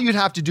 All you'd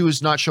have to do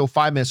is not show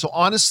 5 minutes. So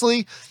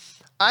honestly,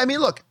 I mean,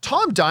 look,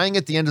 Tom dying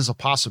at the end is a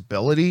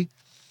possibility,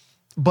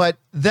 but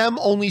them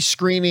only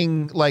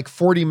screening like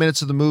 40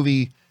 minutes of the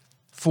movie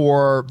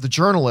for the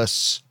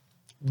journalists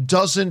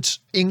doesn't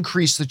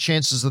increase the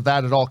chances of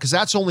that at all, because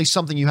that's only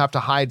something you have to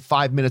hide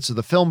 5 minutes of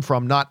the film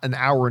from, not an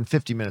hour and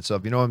 50 minutes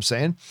of. You know what I'm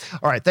saying?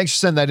 All right, thanks for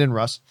sending that in,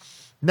 Russ.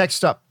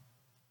 Next up,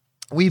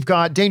 we've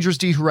got Dangerous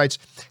D, who writes,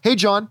 "Hey,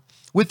 John,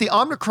 With the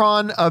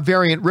Omicron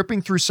variant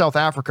ripping through South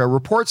Africa,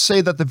 reports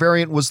say that the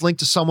variant was linked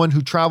to someone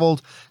who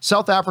traveled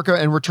South Africa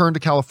and returned to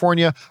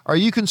California. Are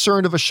you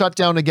concerned of a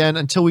shutdown again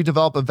until we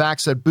develop a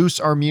vax that boosts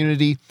our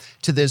immunity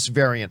to this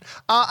variant?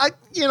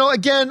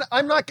 Again,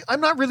 I'm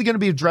not really going to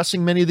be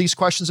addressing many of these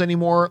questions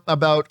anymore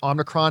about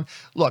Omicron.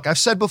 Look, I've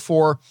said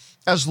before,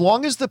 as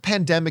long as the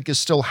pandemic is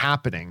still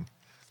happening,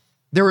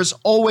 there is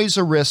always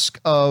a risk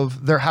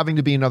of there having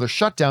to be another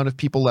shutdown if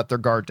people let their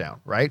guard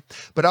down, right?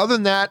 But other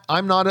than that,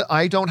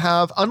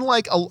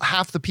 unlike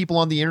half the people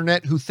on the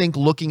internet who think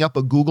looking up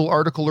a Google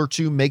article or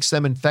two makes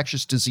them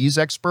infectious disease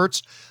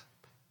experts,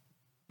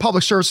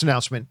 public service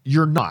announcement,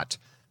 you're not.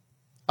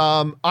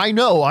 I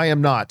know I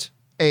am not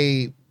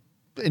a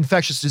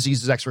infectious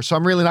diseases expert, so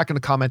I'm really not going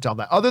to comment on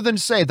that, other than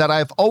to say that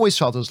I've always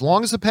felt as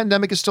long as the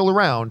pandemic is still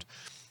around,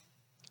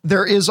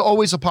 there is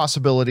always a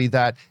possibility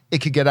that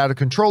it could get out of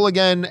control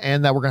again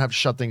and that we're going to have to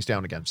shut things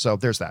down again. So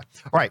there's that.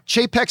 All right.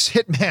 Chapek's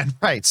Hitman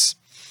writes,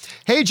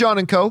 "Hey, John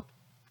and Co.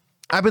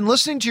 I've been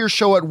listening to your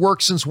show at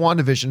work since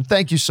WandaVision.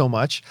 Thank you so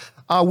much.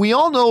 We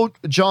all know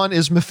John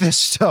is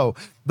Mephisto.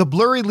 The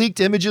blurry leaked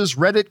images,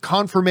 Reddit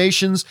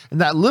confirmations, and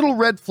that little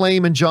red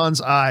flame in John's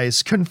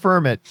eyes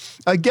confirm it.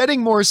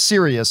 Getting more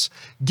serious,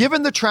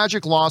 given the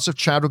tragic loss of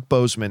Chadwick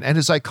Boseman and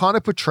his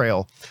iconic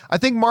portrayal, I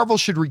think Marvel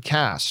should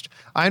recast.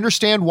 I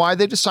understand why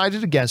they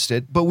decided against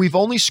it, but we've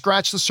only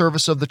scratched the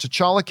surface of the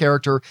T'Challa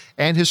character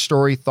and his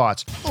story.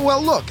 Thoughts?"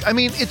 Well, look, I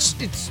mean,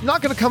 it's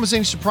not going to come as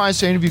any surprise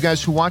to any of you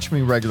guys who watch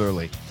me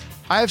regularly.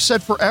 I have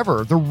said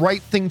forever, the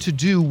right thing to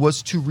do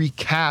was to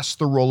recast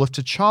the role of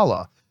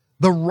T'Challa.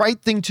 The right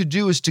thing to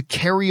do is to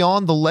carry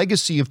on the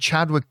legacy of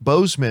Chadwick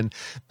Boseman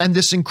and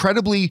this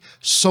incredibly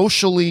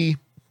socially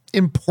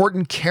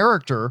important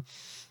character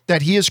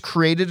that he has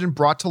created and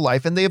brought to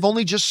life, and they have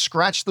only just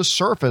scratched the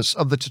surface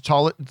of the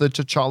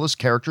T'Challa's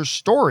character's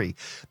story.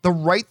 The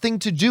right thing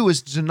to do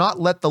is to not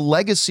let the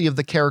legacy of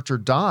the character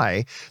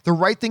die. The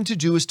right thing to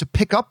do is to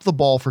pick up the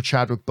ball for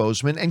Chadwick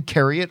Boseman and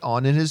carry it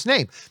on in his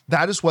name.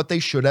 That is what they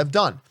should have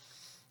done.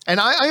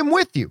 And I am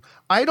with you.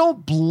 I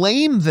don't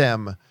blame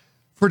them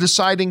for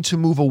deciding to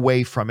move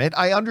away from it.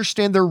 I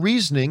understand their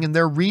reasoning, and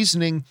their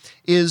reasoning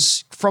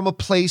is from a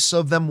place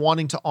of them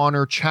wanting to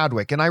honor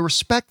Chadwick, and I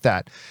respect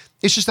that.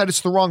 It's just that it's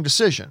the wrong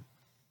decision.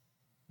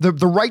 The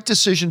right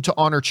decision to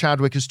honor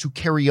Chadwick is to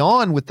carry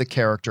on with the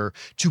character,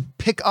 to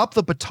pick up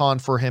the baton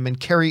for him and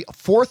carry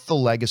forth the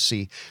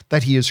legacy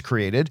that he has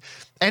created.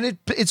 And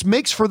it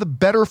makes for the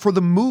better for the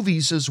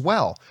movies as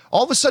well.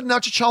 All of a sudden now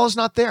T'Challa's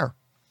not there.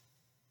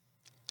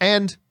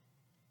 And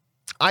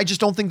I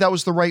just don't think that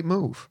was the right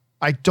move.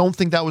 I don't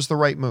think that was the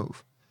right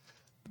move.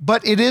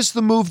 But it is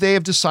the move they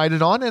have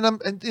decided on, and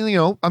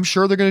I'm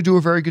sure they're going to do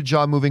a very good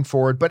job moving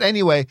forward. But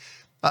anyway,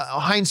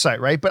 hindsight,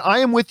 right? But I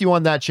am with you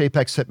on that,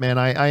 Chapek's Hitman.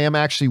 I am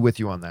actually with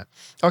you on that.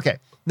 Okay,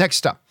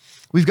 next up,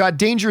 we've got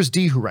Dangerous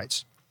D who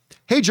writes,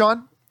 "Hey,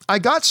 John, I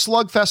got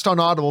Slugfest on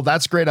Audible.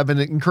 That's great. I've been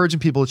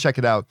encouraging people to check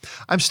it out.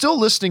 I'm still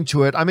listening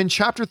to it. I'm in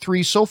chapter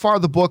 3. So far,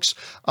 the book's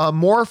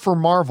more for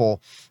Marvel,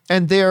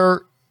 and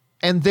they're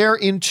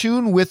in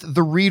tune with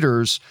the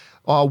readers,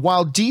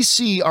 while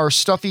DC are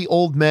stuffy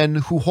old men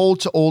who hold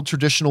to old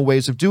traditional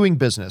ways of doing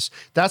business.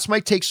 That's my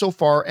take so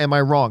far. Am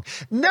I wrong?"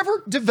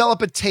 Never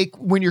develop a take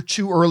when you're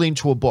too early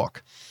into a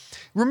book.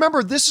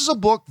 Remember, this is a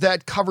book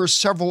that covers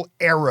several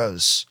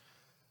eras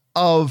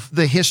of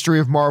the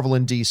history of Marvel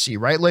and DC,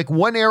 right? Like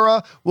one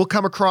era will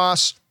come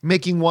across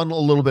making one a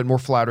little bit more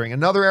flattering.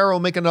 Another era will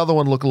make another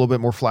one look a little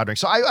bit more flattering.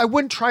 So I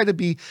wouldn't try to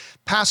be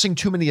passing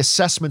too many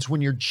assessments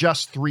when you're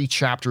just 3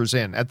 chapters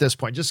in at this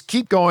point. Just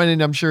keep going,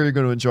 and I'm sure you're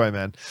going to enjoy,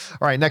 man.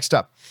 All right, next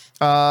up.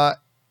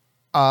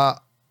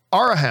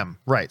 Abraham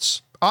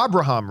writes,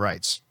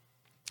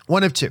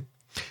 one of two.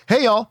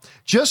 "Hey, y'all,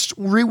 just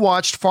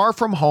rewatched Far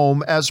From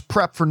Home as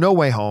prep for No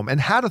Way Home and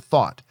had a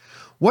thought.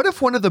 What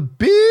if one of the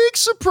big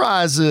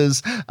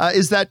surprises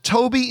is that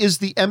Tobey is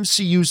the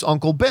MCU's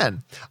Uncle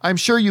Ben? I'm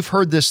sure you've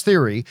heard this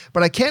theory,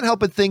 but I can't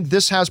help but think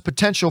this has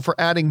potential for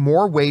adding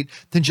more weight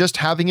than just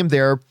having him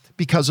there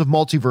because of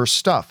multiverse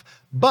stuff.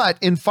 But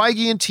in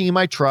Feige and team,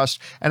 I trust,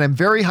 and I'm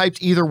very hyped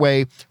either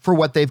way for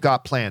what they've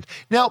got planned."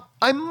 Now,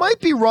 I might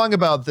be wrong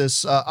about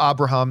this,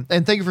 Abraham,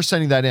 and thank you for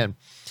sending that in.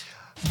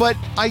 But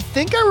I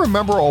think I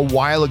remember a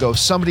while ago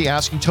somebody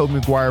asking Tobey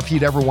Maguire if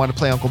he'd ever want to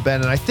play Uncle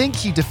Ben, and I think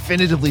he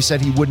definitively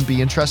said he wouldn't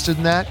be interested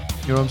in that.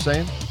 You know what I'm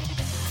saying?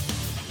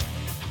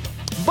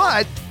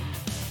 But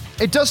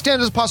it does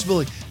stand as a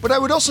possibility. But I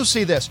would also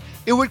say this.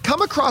 It would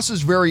come across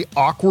as very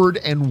awkward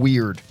and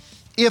weird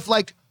if,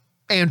 like,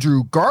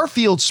 Andrew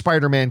Garfield's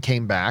Spider-Man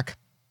came back,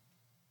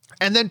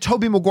 and then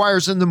Tobey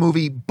Maguire's in the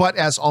movie, but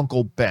as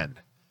Uncle Ben.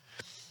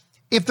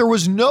 If there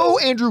was no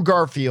Andrew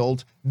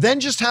Garfield, then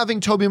just having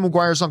Tobey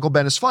Maguire's Uncle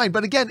Ben is fine.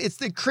 But again,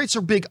 it creates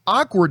a big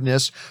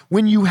awkwardness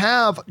when you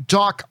have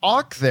Doc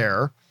Ock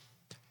there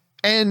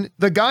and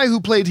the guy who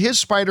played his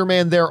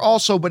Spider-Man there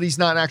also, but he's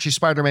not actually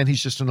Spider-Man.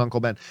 He's just an Uncle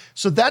Ben.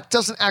 So that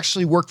doesn't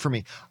actually work for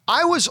me.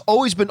 I was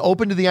always been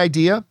open to the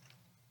idea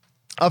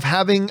of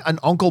having an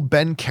Uncle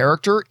Ben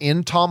character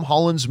in Tom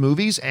Holland's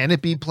movies and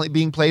it being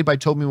played by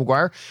Tobey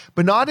Maguire,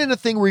 but not in a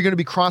thing where you're going to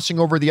be crossing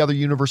over the other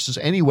universes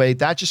anyway.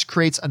 That just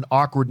creates an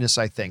awkwardness,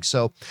 I think.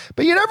 So,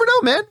 but you never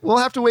know, man. We'll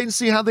have to wait and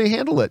see how they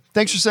handle it.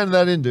 Thanks for sending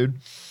that in, dude.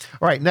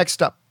 All right,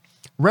 next up.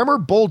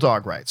 Remmer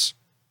Bulldog writes,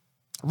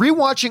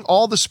 rewatching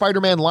all the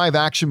Spider-Man live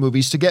action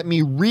movies to get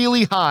me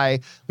really high.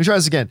 Let me try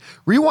this again.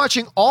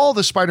 Rewatching all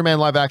the Spider-Man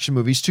live action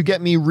movies to get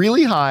me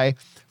really high.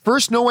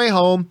 First, No Way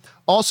Home.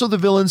 Also, the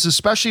villains,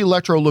 especially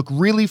Electro, look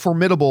really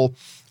formidable.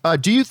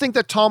 Do you think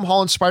that Tom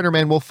Holland's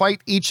Spider-Man will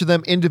fight each of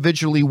them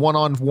individually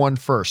one-on-one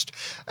first?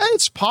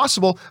 It's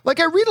possible. Like,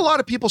 I read a lot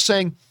of people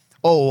saying,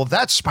 oh, well,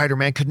 that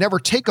Spider-Man could never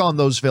take on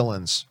those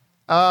villains.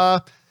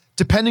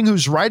 Depending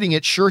who's writing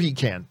it, sure he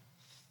can.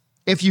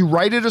 If you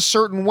write it a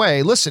certain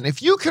way, listen,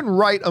 if you can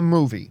write a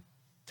movie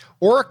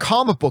or a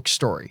comic book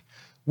story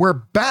where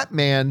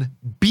Batman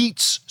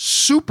beats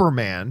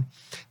Superman,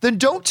 then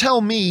don't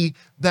tell me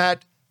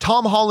that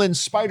Tom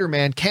Holland's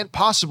Spider-Man can't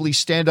possibly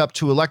stand up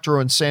to Electro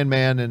and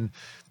Sandman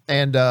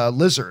and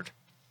Lizard.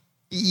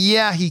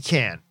 Yeah, he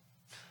can.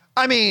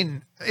 I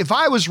mean, if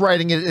I was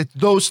writing it,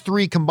 those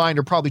three combined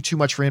are probably too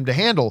much for him to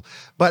handle,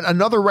 but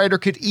another writer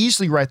could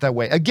easily write that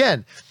way.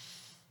 Again,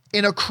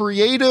 in a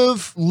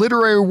creative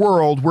literary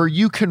world where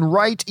you can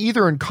write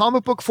either in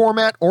comic book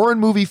format or in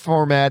movie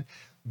format,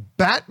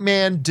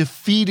 Batman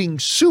defeating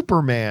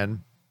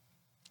Superman,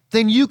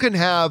 then you can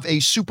have a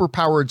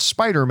superpowered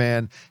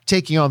Spider-Man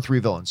taking on three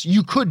villains.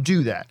 You could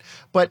do that.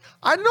 But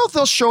I don't know if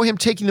they'll show him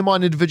taking them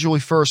on individually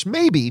first.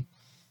 Maybe,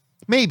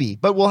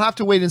 but we'll have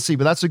to wait and see.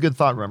 But that's a good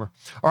thought, Remmer.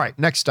 All right,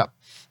 next up.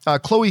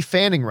 Chloe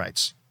Fanning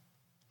writes,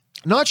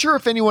 not sure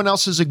if anyone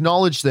else has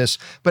acknowledged this,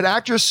 but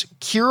actress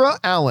Kira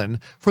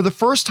Allen, for the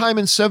first time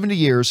in 70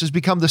 years, has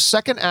become the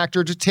second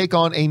actor to take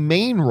on a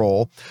main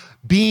role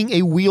being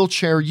a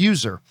wheelchair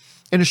user.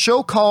 In a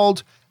show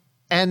called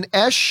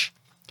Anesh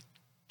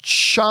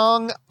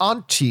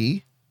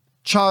Chang-Anti's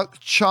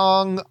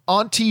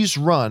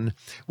Run,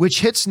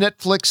 which hits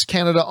Netflix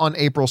Canada on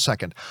April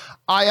 2nd.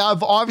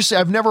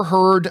 I've never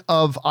heard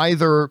of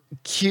either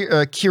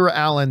Kira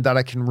Allen that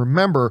I can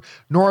remember,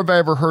 nor have I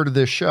ever heard of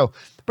this show.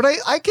 But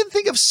I can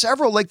think of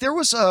several. Like there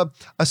was a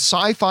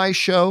sci-fi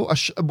show,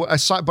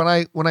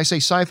 when I say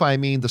sci-fi, I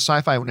mean the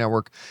Sci-Fi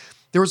Network.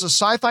 There was a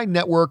Sci-Fi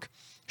Network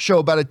show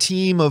about a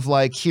team of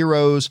like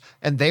heroes,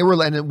 and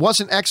it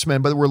wasn't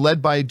X-Men, but they were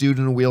led by a dude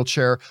in a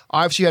wheelchair.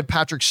 Obviously, you had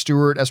Patrick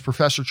Stewart as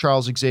Professor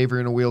Charles Xavier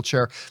in a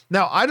wheelchair.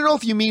 Now, I don't know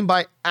if you mean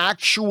by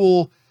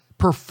actual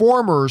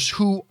performers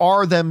who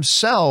are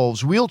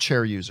themselves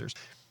wheelchair users.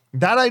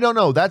 That I don't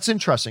know. That's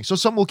interesting. So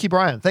something we'll keep our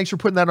eye on. Thanks for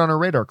putting that on our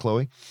radar,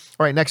 Chloe.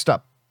 All right, next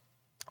up.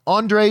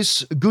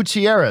 Andres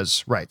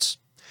Gutierrez writes,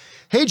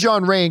 hey,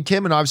 John, Ray, and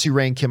Kim, and obviously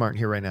Ray and Kim aren't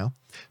here right now.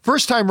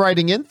 First time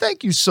writing in.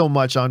 Thank you so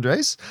much,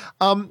 Andres.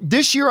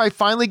 This year, I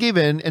finally gave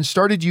in and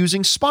started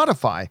using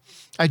Spotify.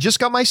 I just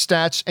got my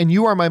stats, and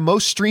you are my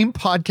most streamed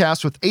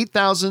podcast with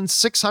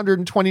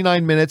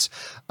 8,629 minutes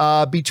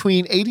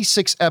between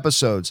 86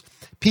 episodes.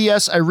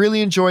 P.S. I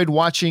really enjoyed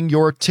watching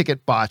your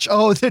Ticket Watch.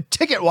 Oh, the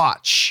Ticket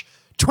Watch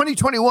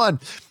 2021.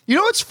 You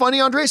know what's funny,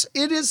 Andres?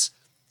 It is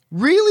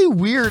really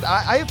weird.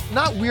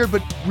 Not weird,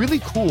 but really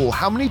cool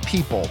how many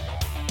people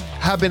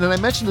have been, and I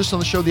mentioned this on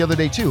the show the other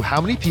day too,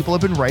 how many people have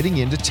been writing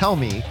in to tell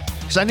me,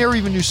 because I never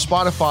even knew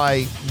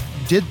Spotify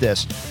did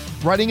this,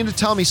 writing in to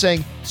tell me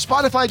saying,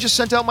 Spotify just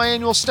sent out my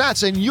annual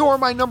stats and you're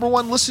my number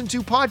one listened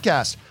to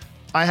podcast.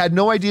 I had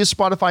no idea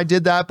Spotify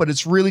did that, but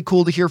it's really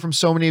cool to hear from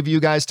so many of you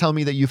guys tell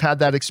me that you've had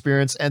that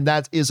experience, and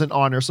that is an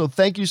honor. So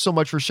thank you so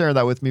much for sharing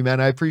that with me, man.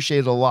 I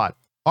appreciate it a lot.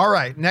 All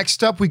right,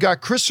 next up, we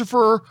got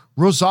Christopher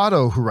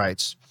Rosado, who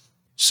writes,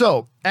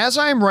 so, as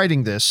I am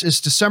writing this, it's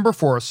December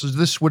 4th, so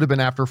this would have been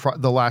after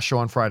the last show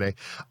on Friday.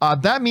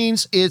 That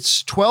means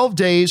it's 12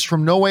 days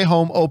from No Way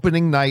Home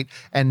opening night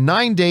and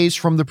 9 days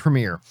from the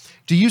premiere.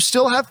 Do you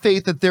still have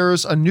faith that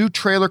there's a new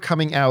trailer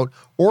coming out,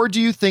 or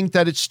do you think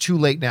that it's too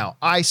late now?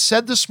 I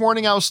said this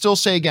morning, I'll still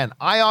say again,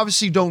 I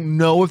obviously don't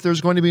know if there's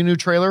going to be a new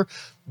trailer,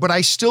 but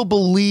I still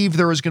believe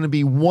there is going to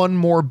be one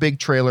more big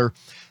trailer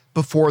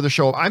before the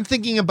show. I'm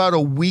thinking about a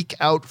week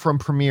out from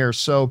premiere,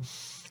 so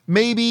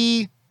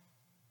maybe,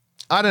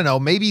 I don't know,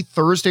 maybe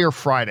Thursday or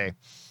Friday.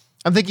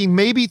 I'm thinking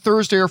maybe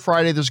Thursday or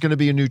Friday there's going to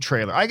be a new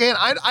trailer. Again,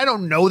 I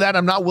don't know that.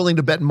 I'm not willing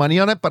to bet money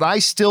on it, but I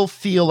still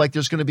feel like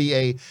there's going to be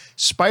a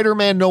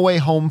Spider-Man No Way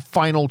Home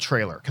final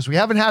trailer because we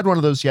haven't had one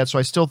of those yet, so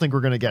I still think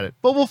we're going to get it.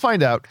 But we'll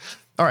find out.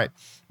 All right,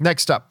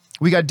 next up,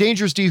 we got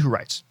Dangerous D, who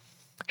writes,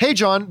 hey,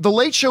 John, The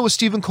Late Show with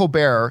Stephen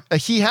Colbert,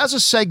 he has a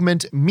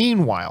segment,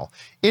 Meanwhile.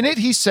 In it,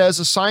 he says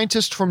a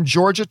scientist from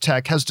Georgia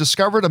Tech has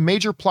discovered a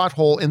major plot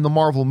hole in the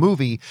Marvel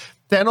movie.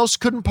 Thanos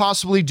couldn't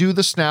possibly do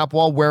the snap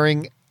while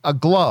wearing a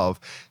glove.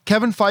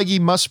 Kevin Feige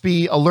must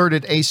be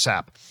alerted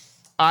ASAP.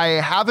 I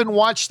haven't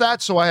watched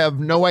that, so I have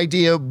no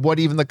idea what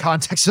even the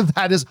context of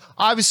that is.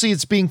 Obviously,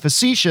 it's being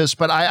facetious,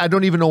 but I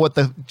don't even know what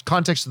the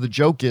context of the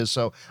joke is,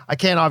 so I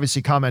can't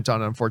obviously comment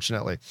on it,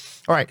 unfortunately.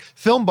 All right,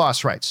 Film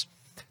Boss writes,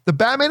 the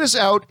Batman is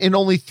out in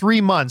only 3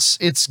 months.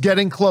 It's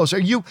getting close. Are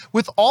you,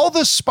 with all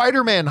the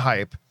Spider-Man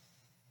hype,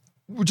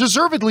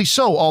 deservedly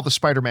so, all the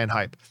Spider-Man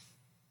hype.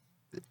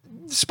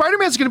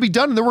 Spider-Man's going to be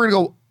done, and then we're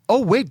going to go,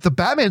 oh, wait, the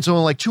Batman's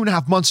only like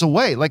 2.5 months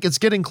away. Like, it's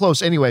getting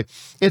close. Anyway,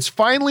 it's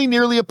finally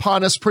nearly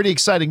upon us. Pretty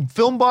exciting.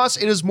 Film Boss,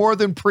 it is more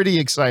than pretty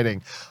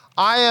exciting.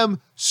 I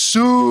am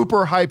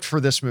super hyped for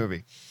this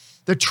movie.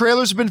 The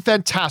trailers have been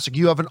fantastic.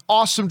 You have an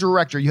awesome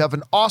director. You have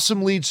an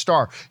awesome lead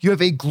star. You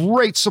have a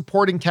great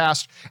supporting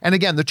cast. And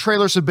again, the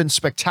trailers have been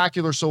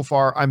spectacular so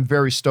far. I'm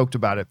very stoked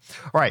about it.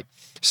 All right.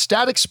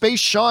 Static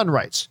Space Sean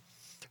writes,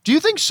 do you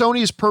think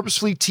Sony is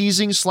purposefully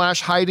teasing /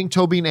 hiding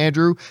Tobey and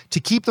Andrew to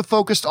keep the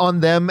focus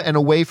on them and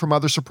away from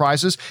other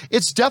surprises?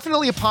 It's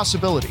definitely a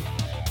possibility.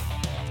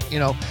 You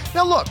know,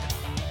 now look,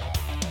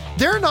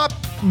 there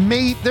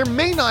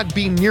may not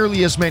be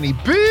nearly as many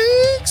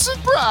big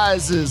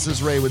surprises,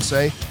 as Ray would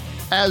say,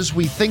 as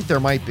we think there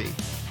might be.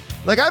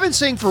 Like I've been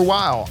saying for a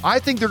while, I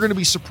think there are going to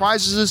be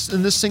surprises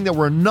in this thing that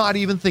we're not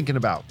even thinking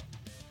about.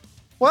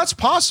 Well, that's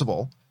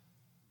possible,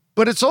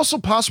 but it's also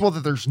possible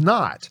that there's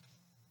not.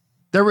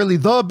 That really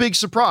the big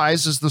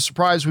surprise is the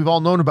surprise we've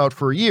all known about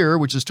for a year,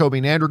 which is Tobey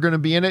and Andrew going to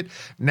be in it.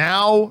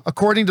 Now,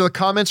 according to the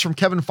comments from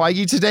Kevin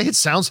Feige today, it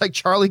sounds like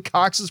Charlie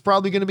Cox is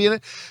probably going to be in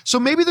it. So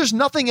maybe there's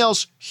nothing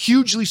else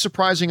hugely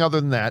surprising other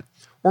than that.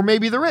 Or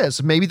maybe there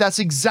is. Maybe that's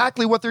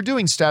exactly what they're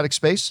doing, Static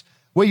Space.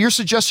 What you're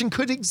suggesting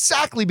could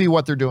exactly be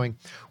what they're doing.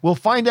 We'll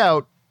find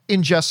out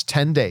in just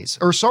 10 days.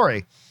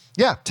 10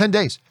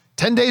 days.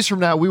 10 days from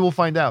now, we will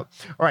find out.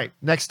 All right,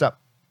 next up.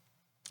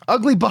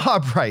 Ugly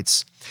Bob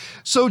writes,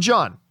 so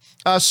John,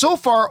 so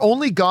far,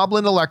 only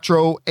Goblin,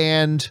 Electro,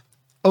 and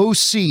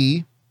OC,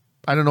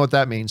 I don't know what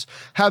that means,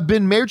 have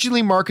been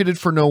majorly marketed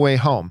for No Way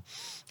Home.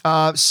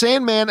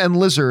 Sandman and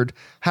Lizard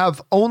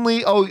have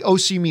only,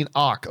 OC mean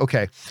Ock,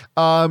 okay,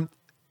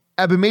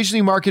 have been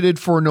majorly marketed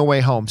for No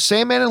Way Home.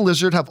 Sandman and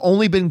Lizard have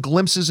only been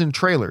glimpses in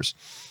trailers.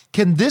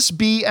 Can this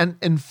be an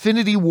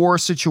Infinity War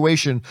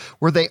situation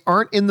where they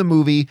aren't in the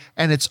movie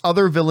and it's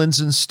other villains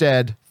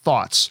instead?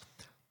 Thoughts?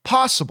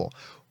 Possible.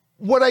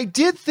 What I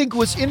did think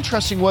was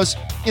interesting was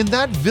in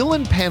that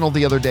villain panel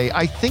the other day,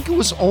 I think it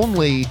was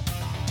only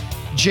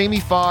Jamie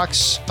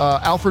Foxx,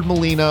 Alfred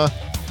Molina,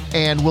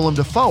 and Willem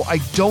Dafoe. I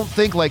don't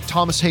think like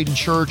Thomas Hayden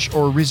Church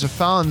or Reza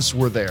Fans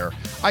were there.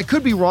 I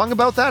could be wrong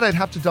about that. I'd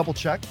have to double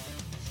check.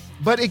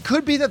 But it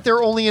could be that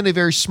they're only in a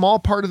very small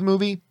part of the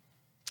movie.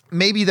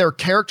 Maybe their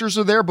characters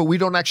are there, but we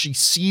don't actually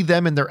see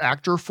them in their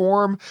actor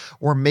form.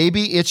 Or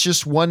maybe it's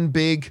just one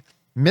big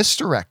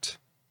misdirect.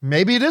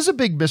 Maybe it is a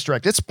big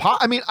misdirect.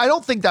 I mean, I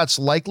don't think that's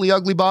likely,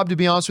 Ugly Bob, to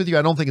be honest with you.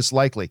 I don't think it's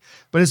likely.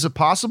 But is it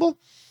possible?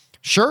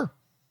 Sure.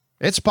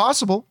 It's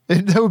possible.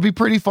 That would be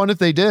pretty fun if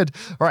they did.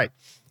 All right.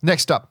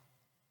 Next up.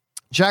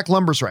 Jack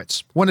Lumbers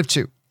writes, 1 of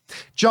 2.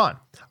 John,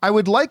 I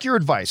would like your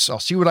advice. I'll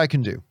see what I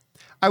can do.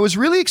 I was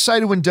really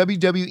excited when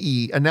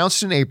WWE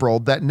announced in April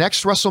that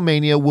next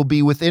WrestleMania will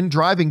be within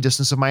driving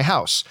distance of my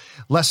house,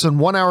 less than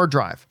 1 hour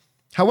drive.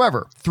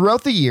 However,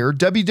 throughout the year,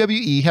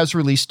 WWE has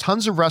released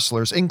tons of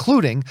wrestlers,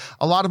 including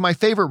a lot of my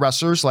favorite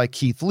wrestlers like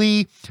Keith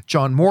Lee,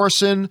 John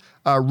Morrison,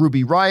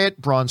 Ruby Riott,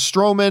 Braun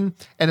Strowman,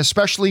 and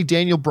especially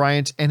Daniel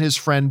Bryan and his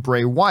friend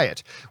Bray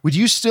Wyatt. Would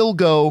you still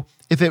go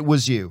if it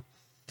was you?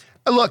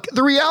 Look,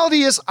 the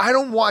reality is I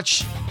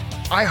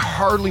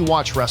hardly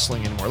watch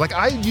wrestling anymore. Like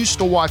I used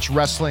to watch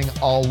wrestling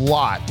a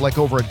lot, like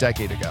over a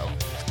decade ago.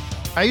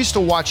 I used to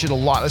watch it a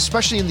lot,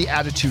 especially in the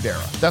Attitude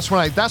Era. That's when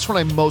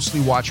I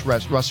mostly watched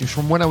wrestling,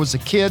 from when I was a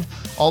kid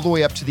all the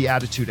way up to the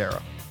Attitude Era.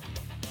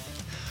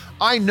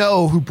 I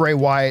know who Bray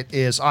Wyatt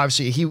is.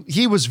 Obviously,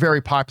 he was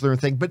very popular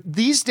and thing, but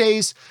these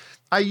days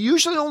I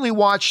usually only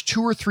watch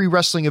 2 or 3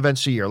 wrestling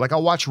events a year. Like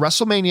I'll watch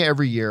WrestleMania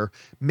every year,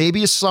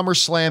 maybe a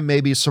SummerSlam,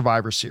 maybe a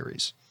Survivor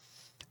Series.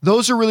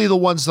 Those are really the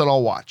ones that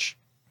I'll watch.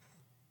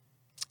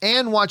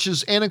 Ann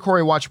and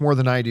Corey watch more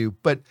than I do,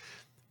 but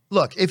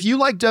look, if you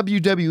like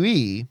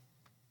WWE,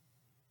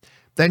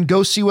 then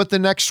go see what the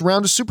next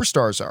round of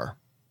superstars are.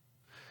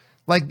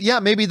 Like, yeah,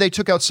 maybe they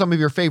took out some of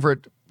your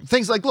favorite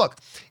things. Like, look,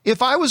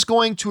 if I was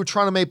going to a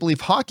Toronto Maple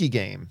Leaf hockey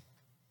game,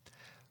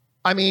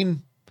 I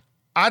mean,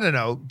 I don't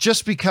know,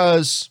 just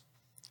because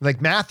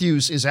like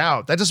Matthews is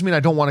out, that doesn't mean I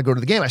don't want to go to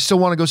the game. I still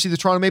want to go see the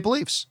Toronto Maple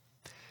Leafs.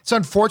 It's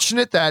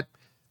unfortunate that,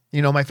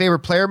 my favorite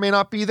player may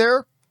not be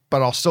there,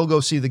 but I'll still go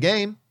see the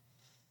game.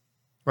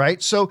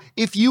 Right? So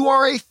if you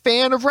are a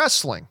fan of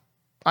wrestling,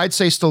 I'd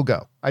say still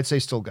go.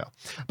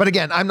 But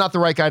again, I'm not the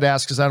right guy to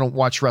ask because I don't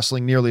watch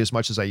wrestling nearly as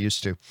much as I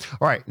used to.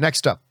 All right,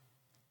 next up.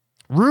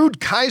 Rude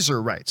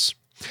Kaiser writes,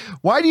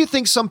 why do you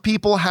think some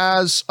people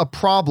has a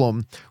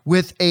problem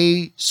with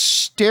a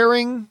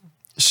starring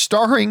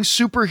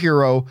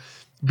superhero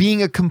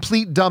being a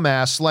complete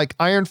dumbass like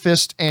Iron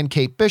Fist and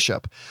Kate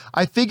Bishop?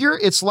 I figure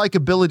it's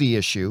likability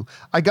issue.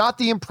 I got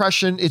the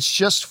impression it's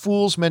just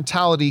fool's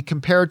mentality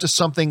compared to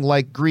something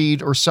like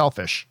greed or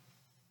selfish.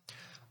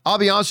 I'll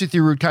be honest with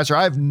you, Rude Kaiser.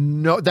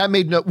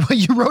 What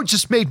you wrote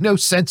just made no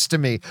sense to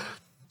me.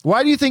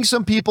 Why do you think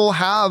some people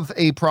have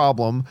a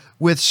problem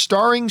with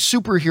starring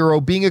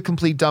superhero being a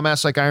complete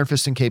dumbass like Iron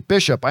Fist and Kate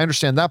Bishop? I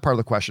understand that part of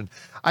the question.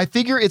 I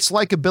figure it's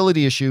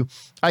likability issue.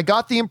 I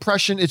got the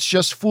impression it's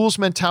just fool's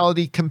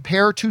mentality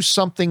compared to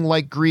something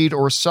like greed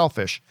or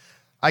selfish.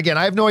 Again,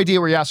 I have no idea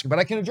what you're asking, but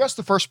I can address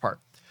the first part.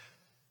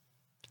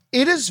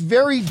 It is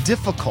very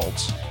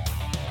difficult.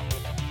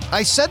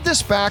 I said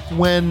this back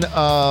when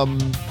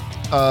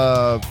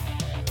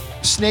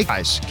Snake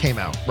Eyes came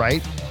out,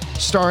 right?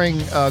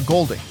 Starring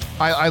Golding.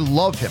 I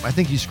love him. I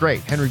think he's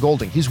great. Henry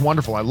Golding. He's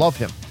wonderful. I love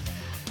him.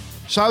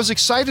 So I was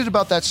excited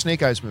about that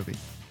Snake Eyes movie.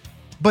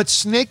 But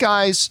Snake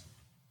Eyes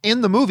in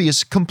the movie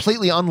is a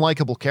completely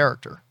unlikable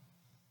character.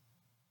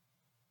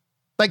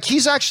 Like,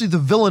 he's actually the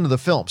villain of the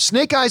film.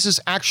 Snake Eyes is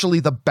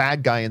actually the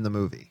bad guy in the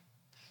movie.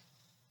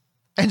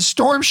 And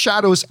Storm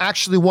Shadow is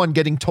actually one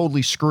getting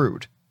totally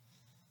screwed.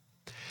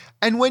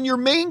 And when your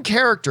main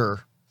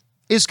character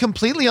is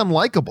completely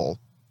unlikable,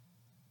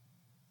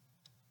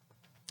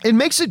 it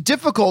makes it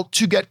difficult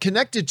to get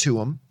connected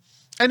to him.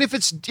 And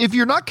if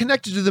you're not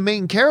connected to the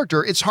main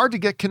character, it's hard to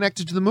get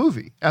connected to the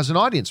movie as an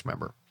audience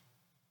member.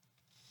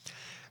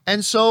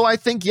 And so I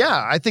think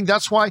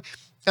that's why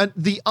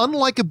the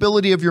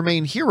unlikability of your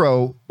main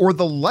hero or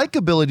the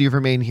likability of your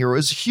main hero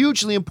is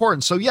hugely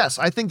important. So yes,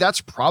 I think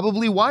that's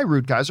probably why,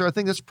 Rude Kaiser. I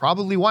think that's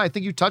probably why. I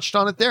think you touched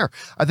on it there.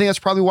 I think that's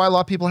probably why a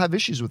lot of people have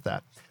issues with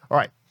that. All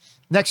right,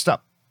 next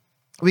up,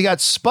 we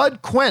got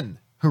Spud Quinn,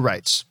 who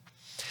writes,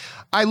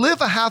 I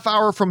live a half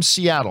hour from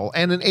Seattle,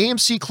 and an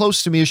AMC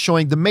close to me is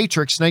showing The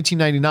Matrix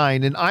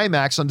 1999 in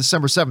IMAX on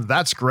December 7th.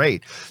 That's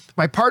great.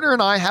 My partner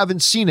and I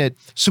haven't seen it,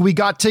 so we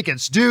got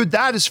tickets. Dude,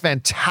 that is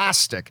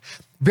fantastic.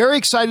 Very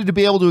excited to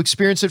be able to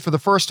experience it for the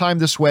first time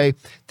this way.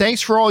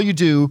 Thanks for all you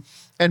do,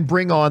 and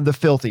bring on the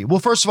filthy. Well,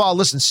 first of all,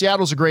 listen,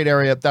 Seattle's a great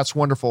area. That's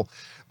wonderful.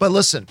 But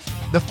listen,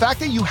 the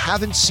fact that you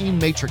haven't seen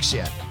Matrix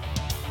yet,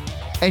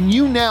 and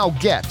you now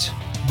get,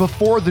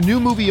 before the new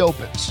movie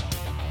opens,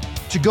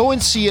 to go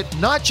and see it,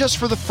 not just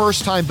for the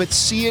first time, but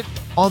see it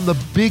on the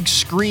big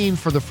screen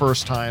for the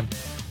first time.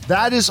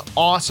 That is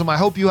awesome. I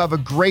hope you have a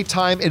great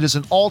time. It is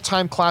an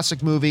all-time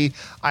classic movie.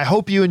 I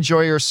hope you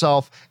enjoy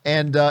yourself,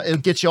 and it'll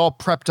get you all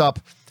prepped up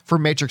for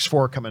Matrix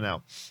 4 coming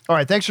out. All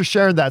right, thanks for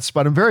sharing that,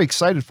 Spud. I'm very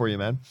excited for you,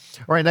 man.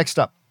 All right, next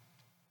up.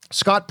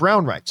 Scott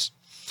Brown writes,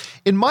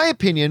 in my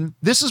opinion,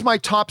 this is my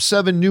top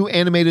 7 new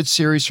animated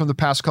series from the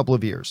past couple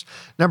of years.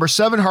 Number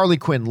 7, Harley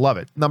Quinn. Love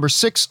it. Number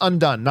 6,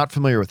 Undone. Not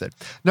familiar with it.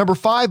 Number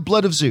 5,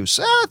 Blood of Zeus.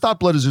 I thought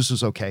Blood of Zeus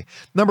was okay.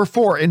 Number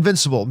 4,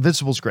 Invincible.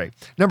 Invincible's great.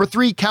 Number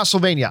 3,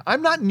 Castlevania.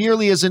 I'm not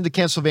nearly as into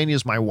Castlevania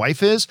as my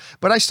wife is,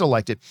 but I still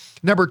liked it.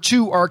 Number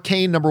 2,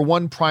 Arcane. Number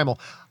 1, Primal.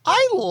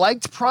 I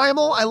liked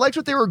Primal. I liked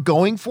what they were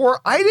going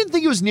for. I didn't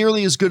think it was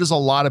nearly as good as a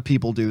lot of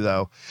people do,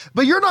 though.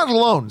 But you're not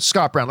alone,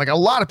 Scott Brown. Like, a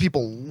lot of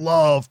people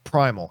love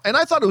Primal. And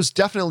I thought it was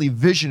definitely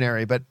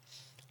visionary, but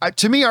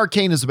to me,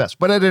 Arcane is the best.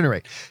 But at any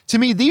rate, to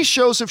me, these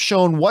shows have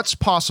shown what's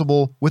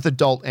possible with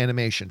adult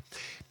animation.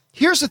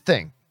 Here's the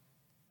thing,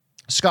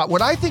 Scott,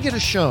 what I think it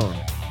has shown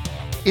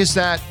is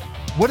that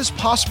what is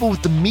possible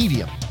with the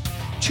medium.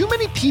 Too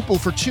many people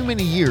for too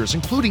many years,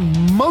 including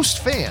most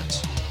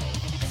fans,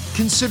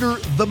 consider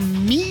the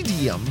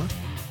medium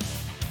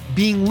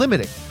being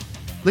limiting.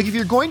 Like, if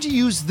you're going to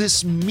use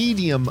this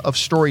medium of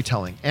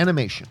storytelling,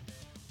 animation,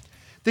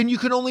 then you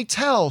can only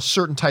tell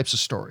certain types of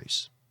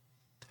stories.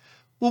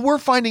 Well, we're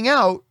finding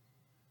out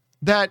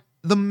that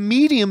the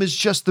medium is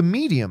just the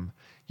medium.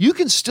 You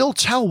can still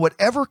tell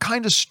whatever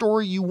kind of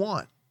story you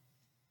want.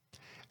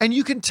 And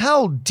you can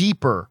tell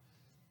deeper,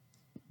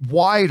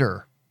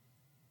 wider,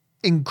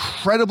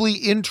 incredibly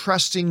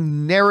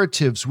interesting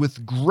narratives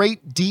with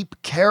great deep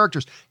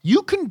characters.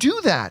 You can do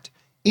that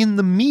in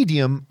the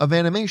medium of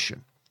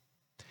animation.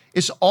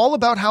 It's all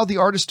about how the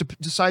artist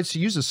decides to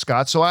use it,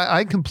 Scott. So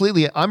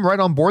I'm right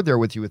on board there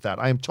with you with that.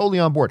 I am totally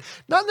on board.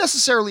 Not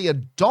necessarily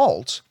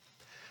adult,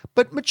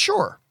 but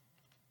mature.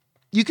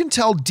 You can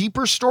tell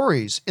deeper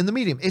stories in the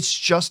medium. It's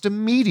just a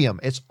medium.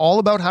 It's all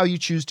about how you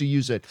choose to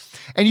use it.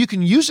 And you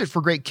can use it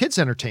for great kids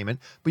entertainment,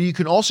 but you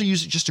can also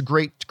use it just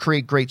to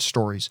create great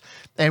stories.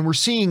 And we're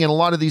seeing in a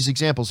lot of these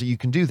examples that you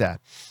can do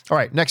that. All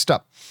right, next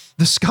up.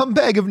 The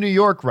Scumbag of New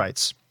York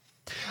writes,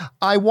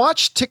 I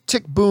watched Tick,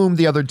 Tick, Boom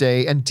the other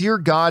day, and dear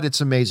God,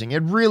 it's amazing.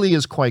 It really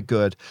is quite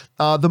good.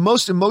 The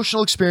most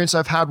emotional experience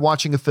I've had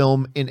watching a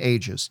film in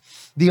ages.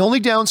 The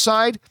only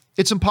downside,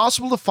 it's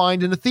impossible to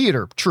find in a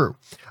theater. True.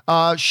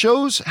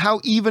 Shows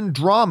how even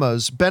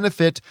dramas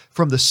benefit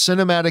from the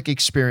cinematic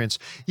experience.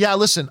 Yeah,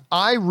 listen,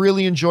 I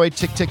really enjoyed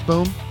Tick, Tick,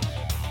 Boom.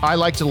 I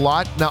liked it a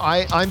lot. Now,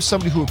 I'm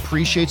somebody who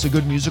appreciates a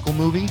good musical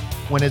movie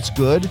when it's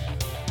good.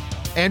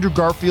 Andrew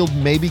Garfield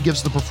maybe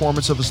gives the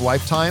performance of his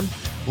lifetime.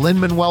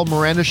 Lin-Manuel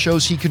Miranda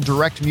shows he can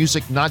direct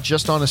music not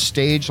just on a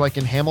stage like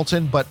in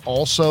Hamilton, but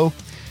also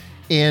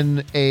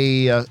in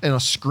a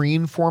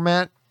screen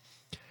format.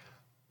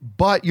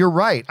 But you're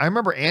right. I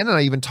remember Ann and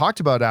I even talked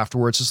about it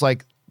afterwards. It's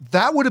like,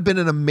 that would have been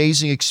an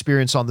amazing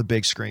experience on the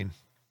big screen.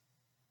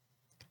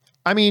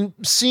 I mean,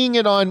 seeing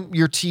it on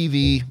your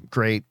TV,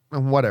 great,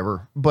 and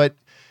whatever. But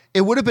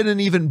it would have been an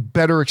even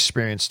better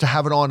experience to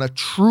have it on a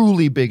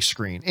truly big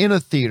screen in a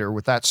theater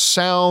with that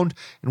sound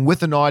and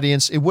with an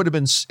audience. It would have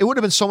been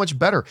so much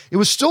better. It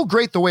was still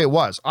great the way it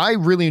was. I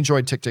really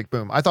enjoyed Tick, Tick,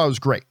 Boom. I thought it was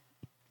great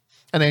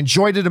and I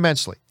enjoyed it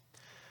immensely.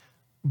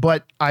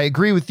 But I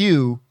agree with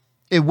you.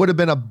 It would have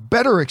been a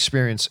better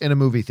experience in a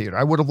movie theater.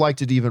 I would have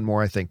liked it even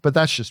more, I think, but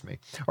that's just me.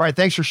 All right.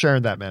 Thanks for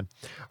sharing that, man.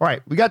 All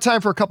right. We got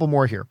time for a couple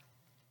more here.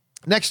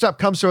 Next up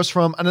comes to us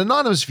from an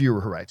anonymous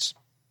viewer who writes,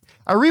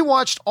 I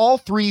rewatched all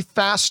three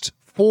Fantastic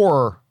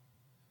Four.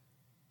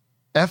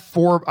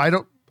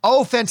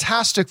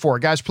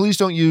 Guys, please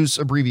don't use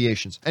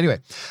abbreviations. Anyway,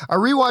 I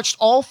rewatched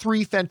all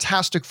three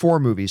Fantastic Four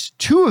movies.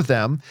 Two of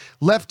them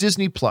left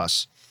Disney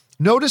Plus.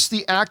 Notice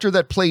the actor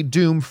that played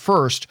Doom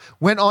first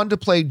went on to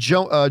play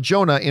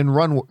Jonah in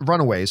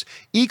Runaways.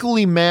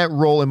 Equally meh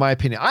role in my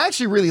opinion. I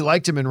actually really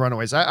liked him in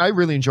Runaways. I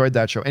really enjoyed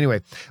that show.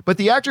 Anyway, but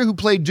the actor who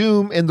played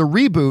Doom in the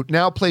reboot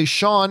now plays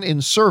Sean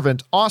in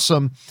Servant.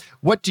 Awesome.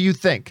 What do you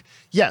think?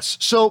 Yes.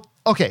 So,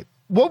 okay.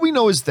 What we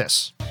know is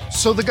this.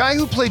 So the guy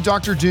who played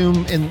Dr.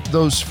 Doom in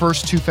those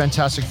first two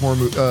Fantastic Four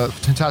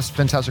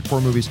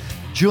movies,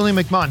 Julian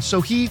McMahon.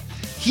 So he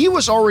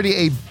was already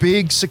a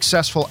big,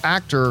 successful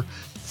actor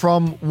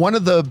from one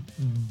of the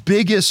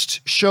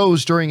biggest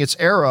shows during its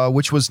era,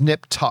 which was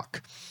Nip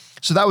Tuck.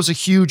 So that was a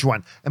huge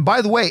one. And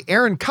by the way,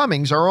 Erin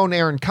Cummings, our own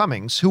Erin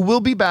Cummings, who will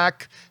be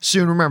back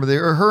soon. Remember,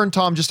 her and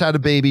Tom just had a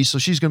baby, so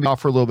she's going to be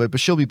off for a little bit, but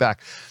she'll be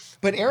back.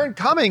 But Erin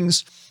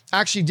Cummings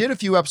actually did a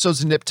few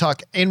episodes of Nip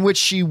Tuck in which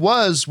she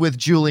was with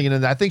Julian,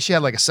 and I think she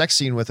had like a sex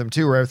scene with him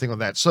too, or everything like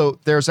that. So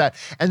there's that.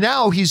 And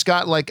now he's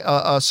got like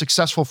a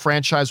successful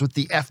franchise with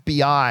the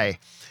FBI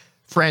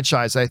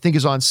franchise that I think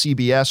is on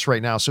CBS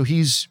right now. So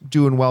he's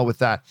doing well with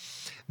that.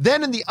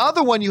 Then in the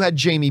other one, you had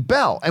Jamie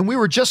Bell, and we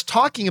were just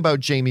talking about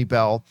Jamie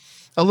Bell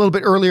a little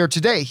bit earlier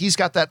today. He's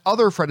got that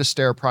other Fred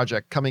Astaire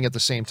project coming at the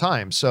same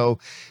time. So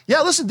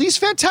yeah, listen, these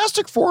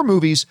Fantastic Four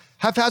movies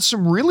have had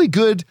some really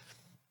good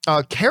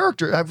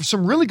have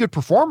some really good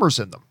performers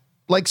in them.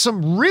 Like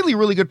some really,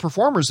 really good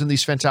performers in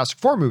these Fantastic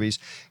Four movies.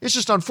 It's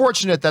just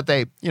unfortunate that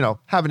they,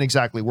 haven't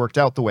exactly worked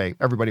out the way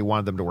everybody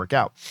wanted them to work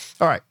out.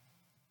 All right.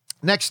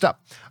 Next up,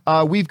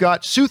 we've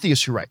got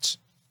Suthius who writes,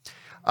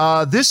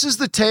 this is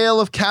the tale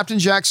of Captain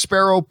Jack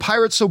Sparrow,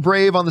 pirate so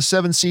brave on the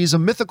seven seas, a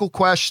mythical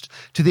quest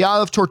to the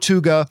Isle of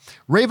Tortuga,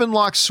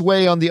 Ravenlock's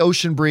sway on the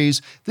ocean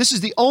breeze. This is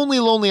the only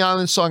Lonely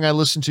Island song I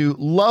listen to.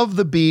 Love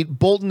the beat.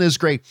 Bolton is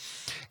great.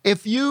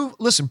 If you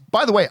listen,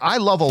 by the way, I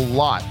love a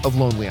lot of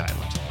Lonely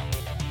Island.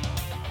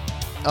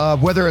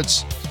 Whether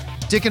it's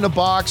Dick in a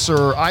Box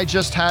or I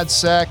Just Had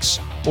Sex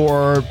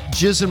or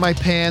Jizz in My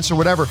Pants or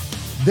whatever,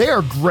 they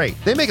are great.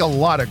 They make a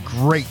lot of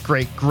great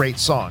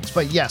songs.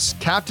 But yes,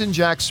 Captain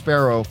Jack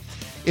Sparrow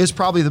is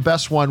probably the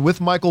best one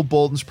with Michael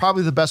Bolton's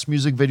probably the best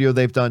music video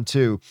they've done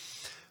too.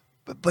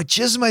 But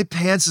Jizz in My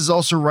Pants is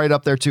also right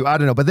up there too. I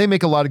don't know, but they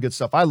make a lot of good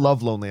stuff. I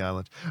love Lonely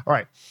Island. All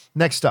right,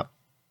 next up,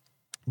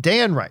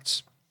 Dan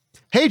writes,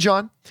 hey,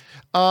 John.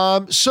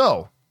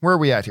 So where are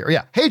we at here?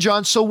 Yeah. Hey,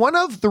 John. So one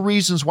of the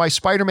reasons why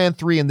Spider-Man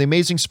 3 and The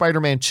Amazing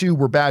Spider-Man 2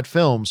 were bad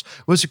films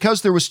was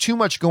because there was too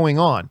much going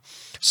on,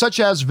 such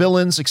as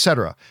villains,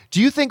 etc.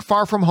 Do you think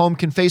Far From Home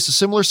can face a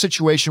similar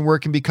situation where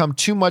it can become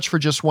too much for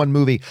just one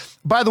movie?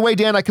 By the way,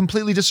 Dan, I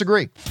completely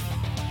disagree.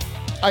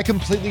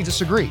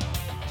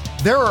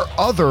 There are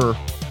other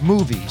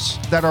movies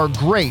that are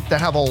great that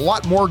have a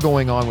lot more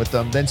going on with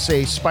them than,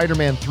 say,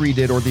 Spider-Man 3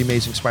 did or The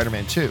Amazing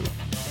Spider-Man 2.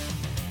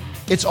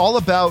 It's all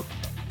about,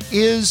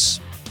 is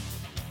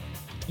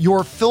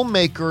your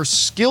filmmaker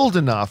skilled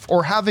enough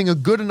or having a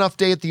good enough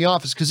day at the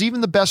office? Because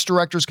even the best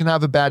directors can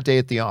have a bad day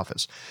at the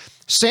office.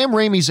 Sam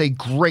Raimi's a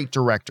great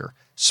director.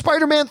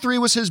 Spider-Man 3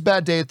 was his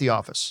bad day at the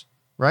office,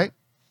 right?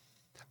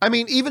 I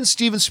mean, even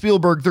Steven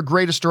Spielberg, the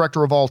greatest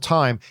director of all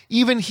time,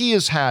 even he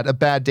has had a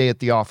bad day at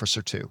the office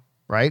or two,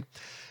 right?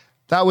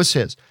 That was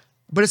his.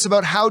 But it's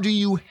about how do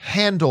you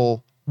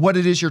handle what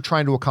it is you're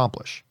trying to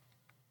accomplish.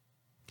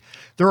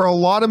 There are a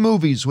lot of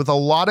movies with a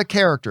lot of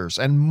characters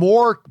and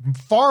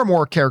far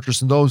more characters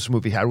than those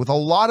movie had, with a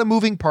lot of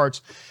moving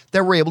parts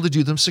that were able to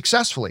do them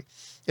successfully.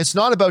 It's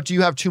not about do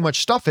you have too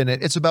much stuff in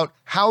it. It's about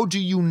how do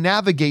you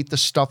navigate the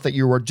stuff that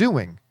you are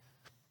doing.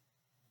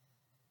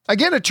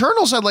 Again,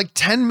 Eternals had like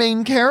 10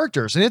 main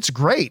characters, and it's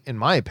great, in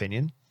my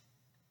opinion.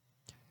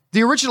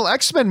 The original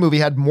X-Men movie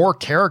had more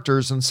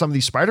characters than some of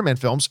these Spider-Man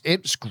films.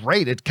 It's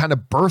great. It kind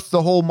of birthed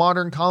the whole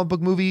modern comic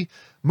book movie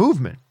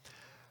movement.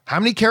 How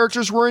many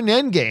characters were in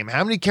Endgame?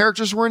 How many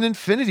characters were in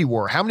Infinity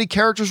War? How many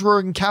characters were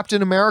in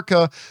Captain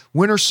America,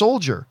 Winter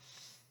Soldier?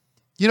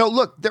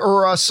 Look,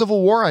 or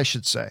Civil War, I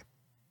should say.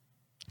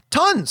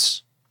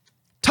 Tons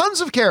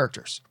of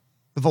characters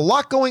with a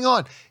lot going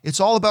on. It's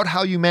all about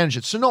how you manage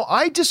it. So no,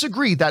 I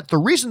disagree that the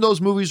reason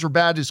those movies were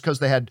bad is because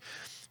they had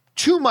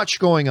too much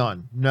going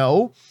on.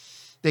 No,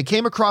 they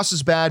came across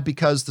as bad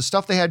because the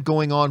stuff they had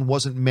going on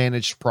wasn't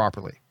managed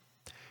properly.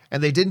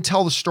 And they didn't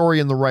tell the story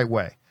in the right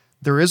way.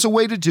 There is a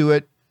way to do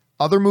it.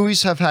 Other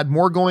movies have had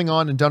more going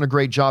on and done a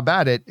great job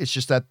at it. It's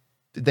just that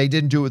they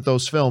didn't do it with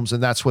those films,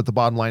 and that's what the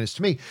bottom line is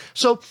to me.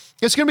 So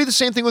it's going to be the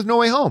same thing with No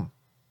Way Home.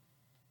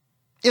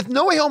 if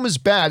No Way Home is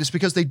bad, it's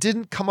because they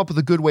didn't come up with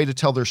a good way to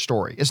tell their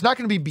story. It's not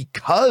going to be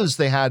because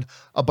they had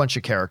a bunch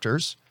of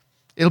characters.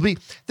 It'll be,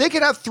 they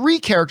could have 3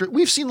 characters.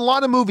 We've seen a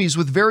lot of movies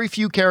with very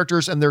few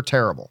characters and they're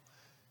terrible.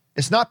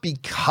 It's not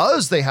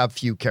because they have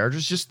few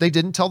characters, just they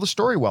didn't tell the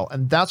story well.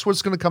 And that's what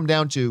it's going to come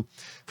down to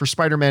for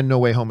Spider-Man No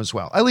Way Home as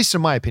well. At least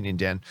in my opinion,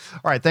 Dan.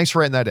 All right, thanks for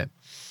writing that in.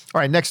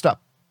 All right, next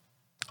up.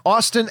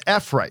 Austin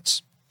F.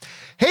 writes,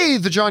 hey,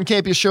 the John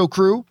Campea Show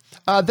crew.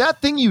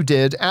 That thing you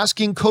did,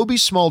 asking Kobe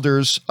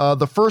Smulders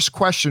the first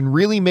question,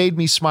 really made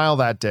me smile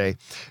that day.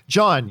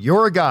 John,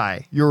 you're a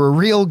guy. You're a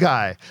real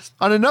guy.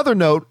 On another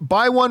note,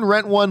 buy one,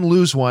 rent one,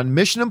 lose one,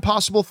 Mission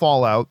Impossible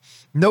Fallout,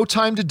 No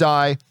Time to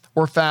Die,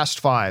 or Fast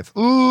 5.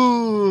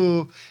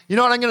 Ooh, you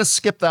know what? I'm going to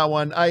skip that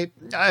one. I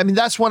mean,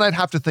 that's one I'd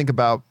have to think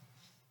about.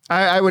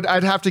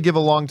 I'd have to give a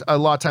lot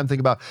of time to think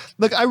about.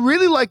 Look, I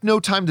really like No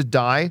Time to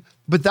Die,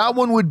 but that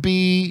one would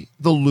be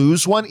the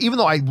lose one. Even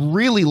though I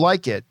really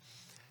like it,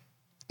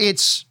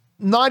 it's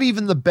not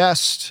even the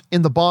best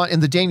in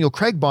the Daniel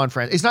Craig Bond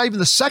franchise. It's not even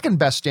the second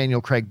best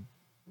Daniel Craig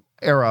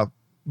era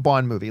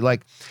Bond movie.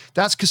 Like,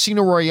 that's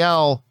Casino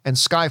Royale and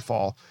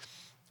Skyfall,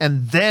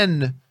 and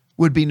then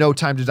would be No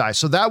Time to Die.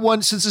 So that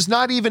one, since it's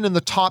not even in the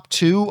top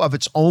 2 of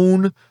its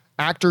own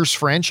actors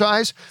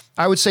franchise,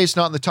 I would say it's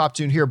not in the top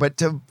 2 here, but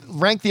to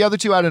rank the other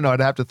 2, I don't know. I'd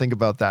have to think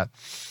about that.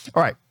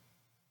 All right.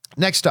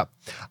 Next up,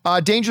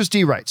 Dangerous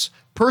D writes,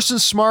 person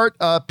smart,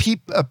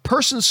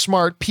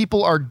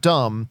 people are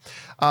dumb,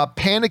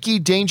 panicky,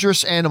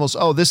 dangerous animals.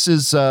 Oh, this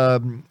is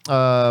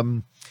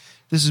Men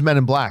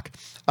in Black.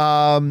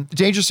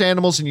 Dangerous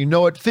animals, and you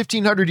know it.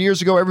 1,500 years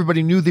ago,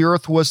 everybody knew the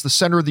Earth was the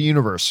center of the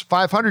universe.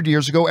 500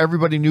 years ago,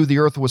 everybody knew the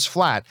Earth was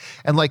flat.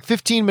 And like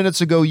 15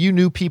 minutes ago, you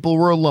knew people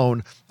were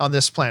alone on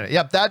this planet.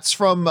 Yep, that's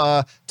from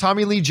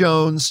Tommy Lee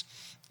Jones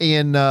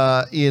in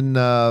Men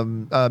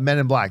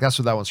in Black. That's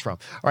what that one's from.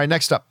 All right,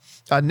 next up,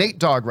 Nate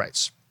Dogg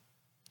writes,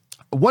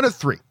 1 of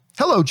 3.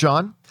 Hello,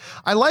 John.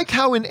 I like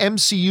how in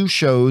MCU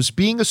shows,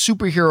 being a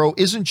superhero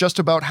isn't just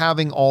about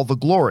having all the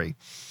glory.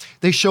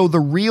 They show the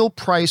real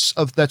price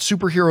of that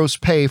superheroes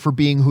pay for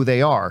being who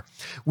they are.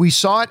 We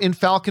saw it in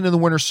Falcon and the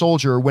Winter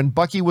Soldier when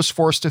Bucky was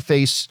forced to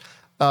face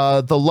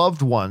the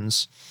loved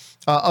ones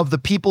of the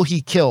people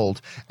he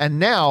killed. And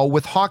now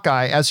with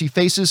Hawkeye, as he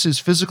faces his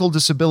physical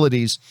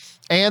disabilities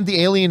and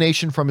the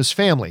alienation from his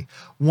family.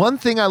 One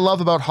thing I love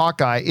about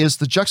Hawkeye is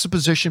the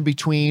juxtaposition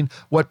between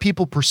what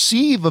people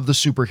perceive of the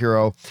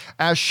superhero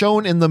as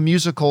shown in the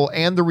musical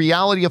and the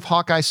reality of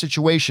Hawkeye's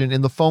situation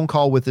in the phone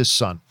call with his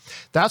son.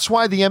 That's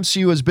why the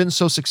MCU has been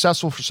so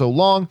successful for so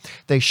long.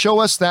 They show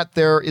us that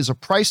there is a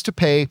price to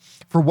pay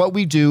for what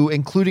we do,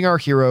 including our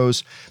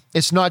heroes.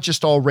 It's not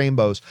just all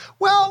rainbows.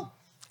 Well,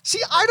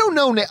 see, I don't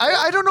know.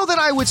 I don't know that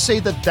I would say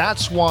that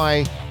that's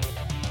why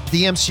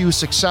the MCU is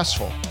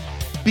successful,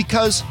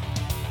 because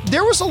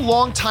there was a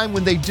long time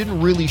when they didn't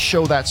really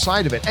show that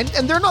side of it.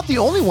 And they're not the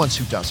only ones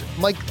who does it.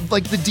 Like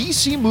the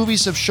DC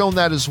movies have shown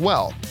that as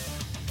well.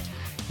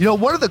 You know,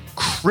 one of the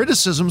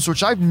criticisms,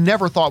 which I've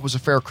never thought was a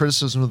fair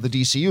criticism of the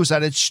DCU, is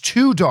that it's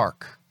too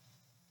dark.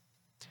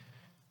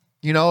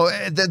 You know,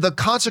 the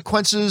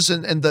consequences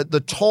and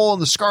the toll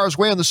and the scars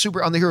weigh on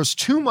the heroes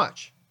too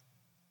much.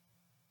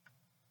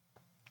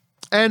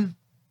 And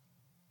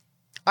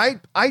I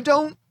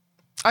don't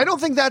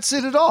think that's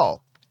it at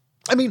all.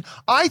 I mean,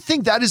 I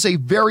think that is a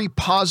very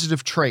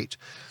positive trait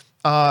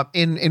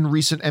in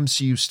recent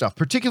MCU stuff,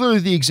 particularly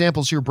the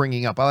examples you're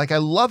bringing up. I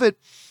love it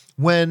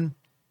when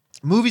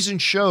movies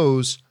and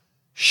shows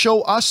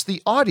show us,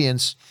 the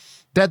audience,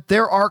 that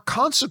there are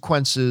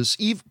consequences,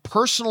 even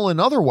personal and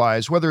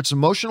otherwise, whether it's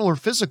emotional or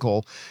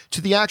physical, to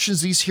the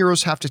actions these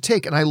heroes have to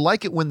take. And I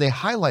like it when they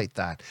highlight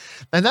that.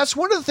 And that's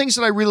one of the things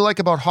that I really like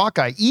about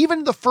Hawkeye,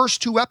 even the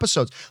first 2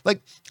 episodes.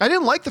 Like, I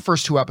didn't like the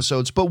first 2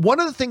 episodes, but one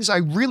of the things I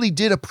really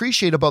did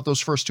appreciate about those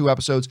first 2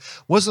 episodes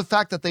was the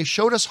fact that they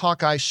showed us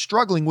Hawkeye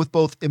struggling with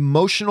both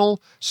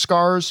emotional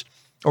scars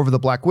over the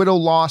Black Widow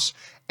loss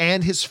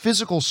and his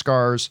physical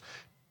scars,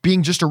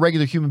 being just a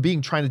regular human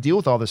being trying to deal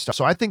with all this stuff.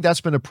 So I think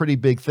that's been a pretty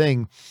big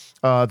thing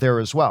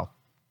there as well.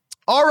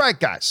 All right,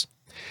 guys.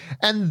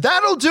 And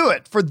that'll do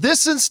it for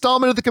this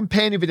installment of the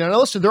companion video. Now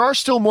listen, there are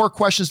still more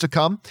questions to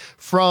come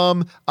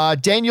from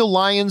Daniel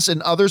Lyons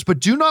and others,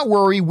 but do not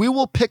worry. We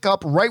will pick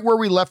up right where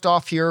we left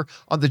off here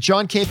on the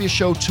John Campea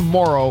Show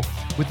tomorrow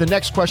with the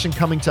next question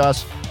coming to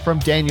us from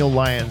Daniel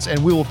Lyons,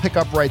 and we will pick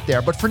up right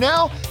there. But for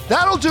now,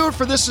 that'll do it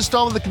for this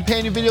installment of the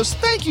companion videos.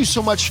 Thank you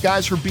so much,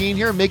 guys, for being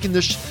here and making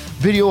this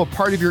video a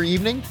part of your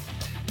evening.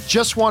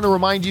 Just want to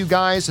remind you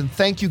guys, and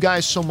thank you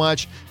guys so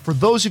much for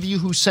those of you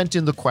who sent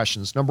in the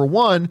questions. Number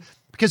 1,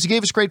 because you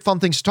gave us great fun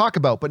things to talk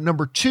about. But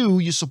number 2,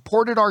 you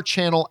supported our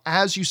channel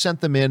as you sent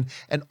them in,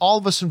 and all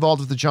of us involved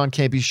with the John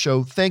Campea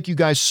Show. Thank you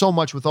guys so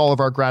much, with all of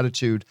our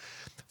gratitude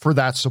for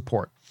that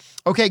support.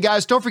 Okay,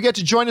 guys, don't forget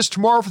to join us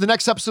tomorrow for the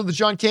next episode of the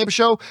John Campea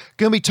Show.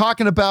 Going to be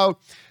talking about,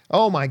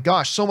 oh my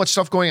gosh, so much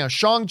stuff going on.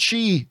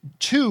 Shang-Chi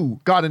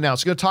 2 got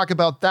announced. We're going to talk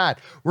about that.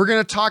 We're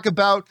going to talk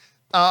about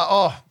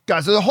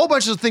Guys, there's a whole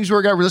bunch of things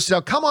we're going to list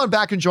out. Come on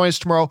back and join us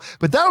tomorrow.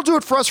 But that'll do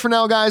it for us for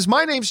now, guys.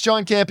 My name's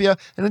John Campea,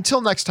 and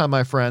until next time,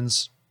 my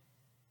friends,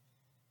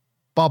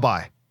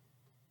 bye-bye.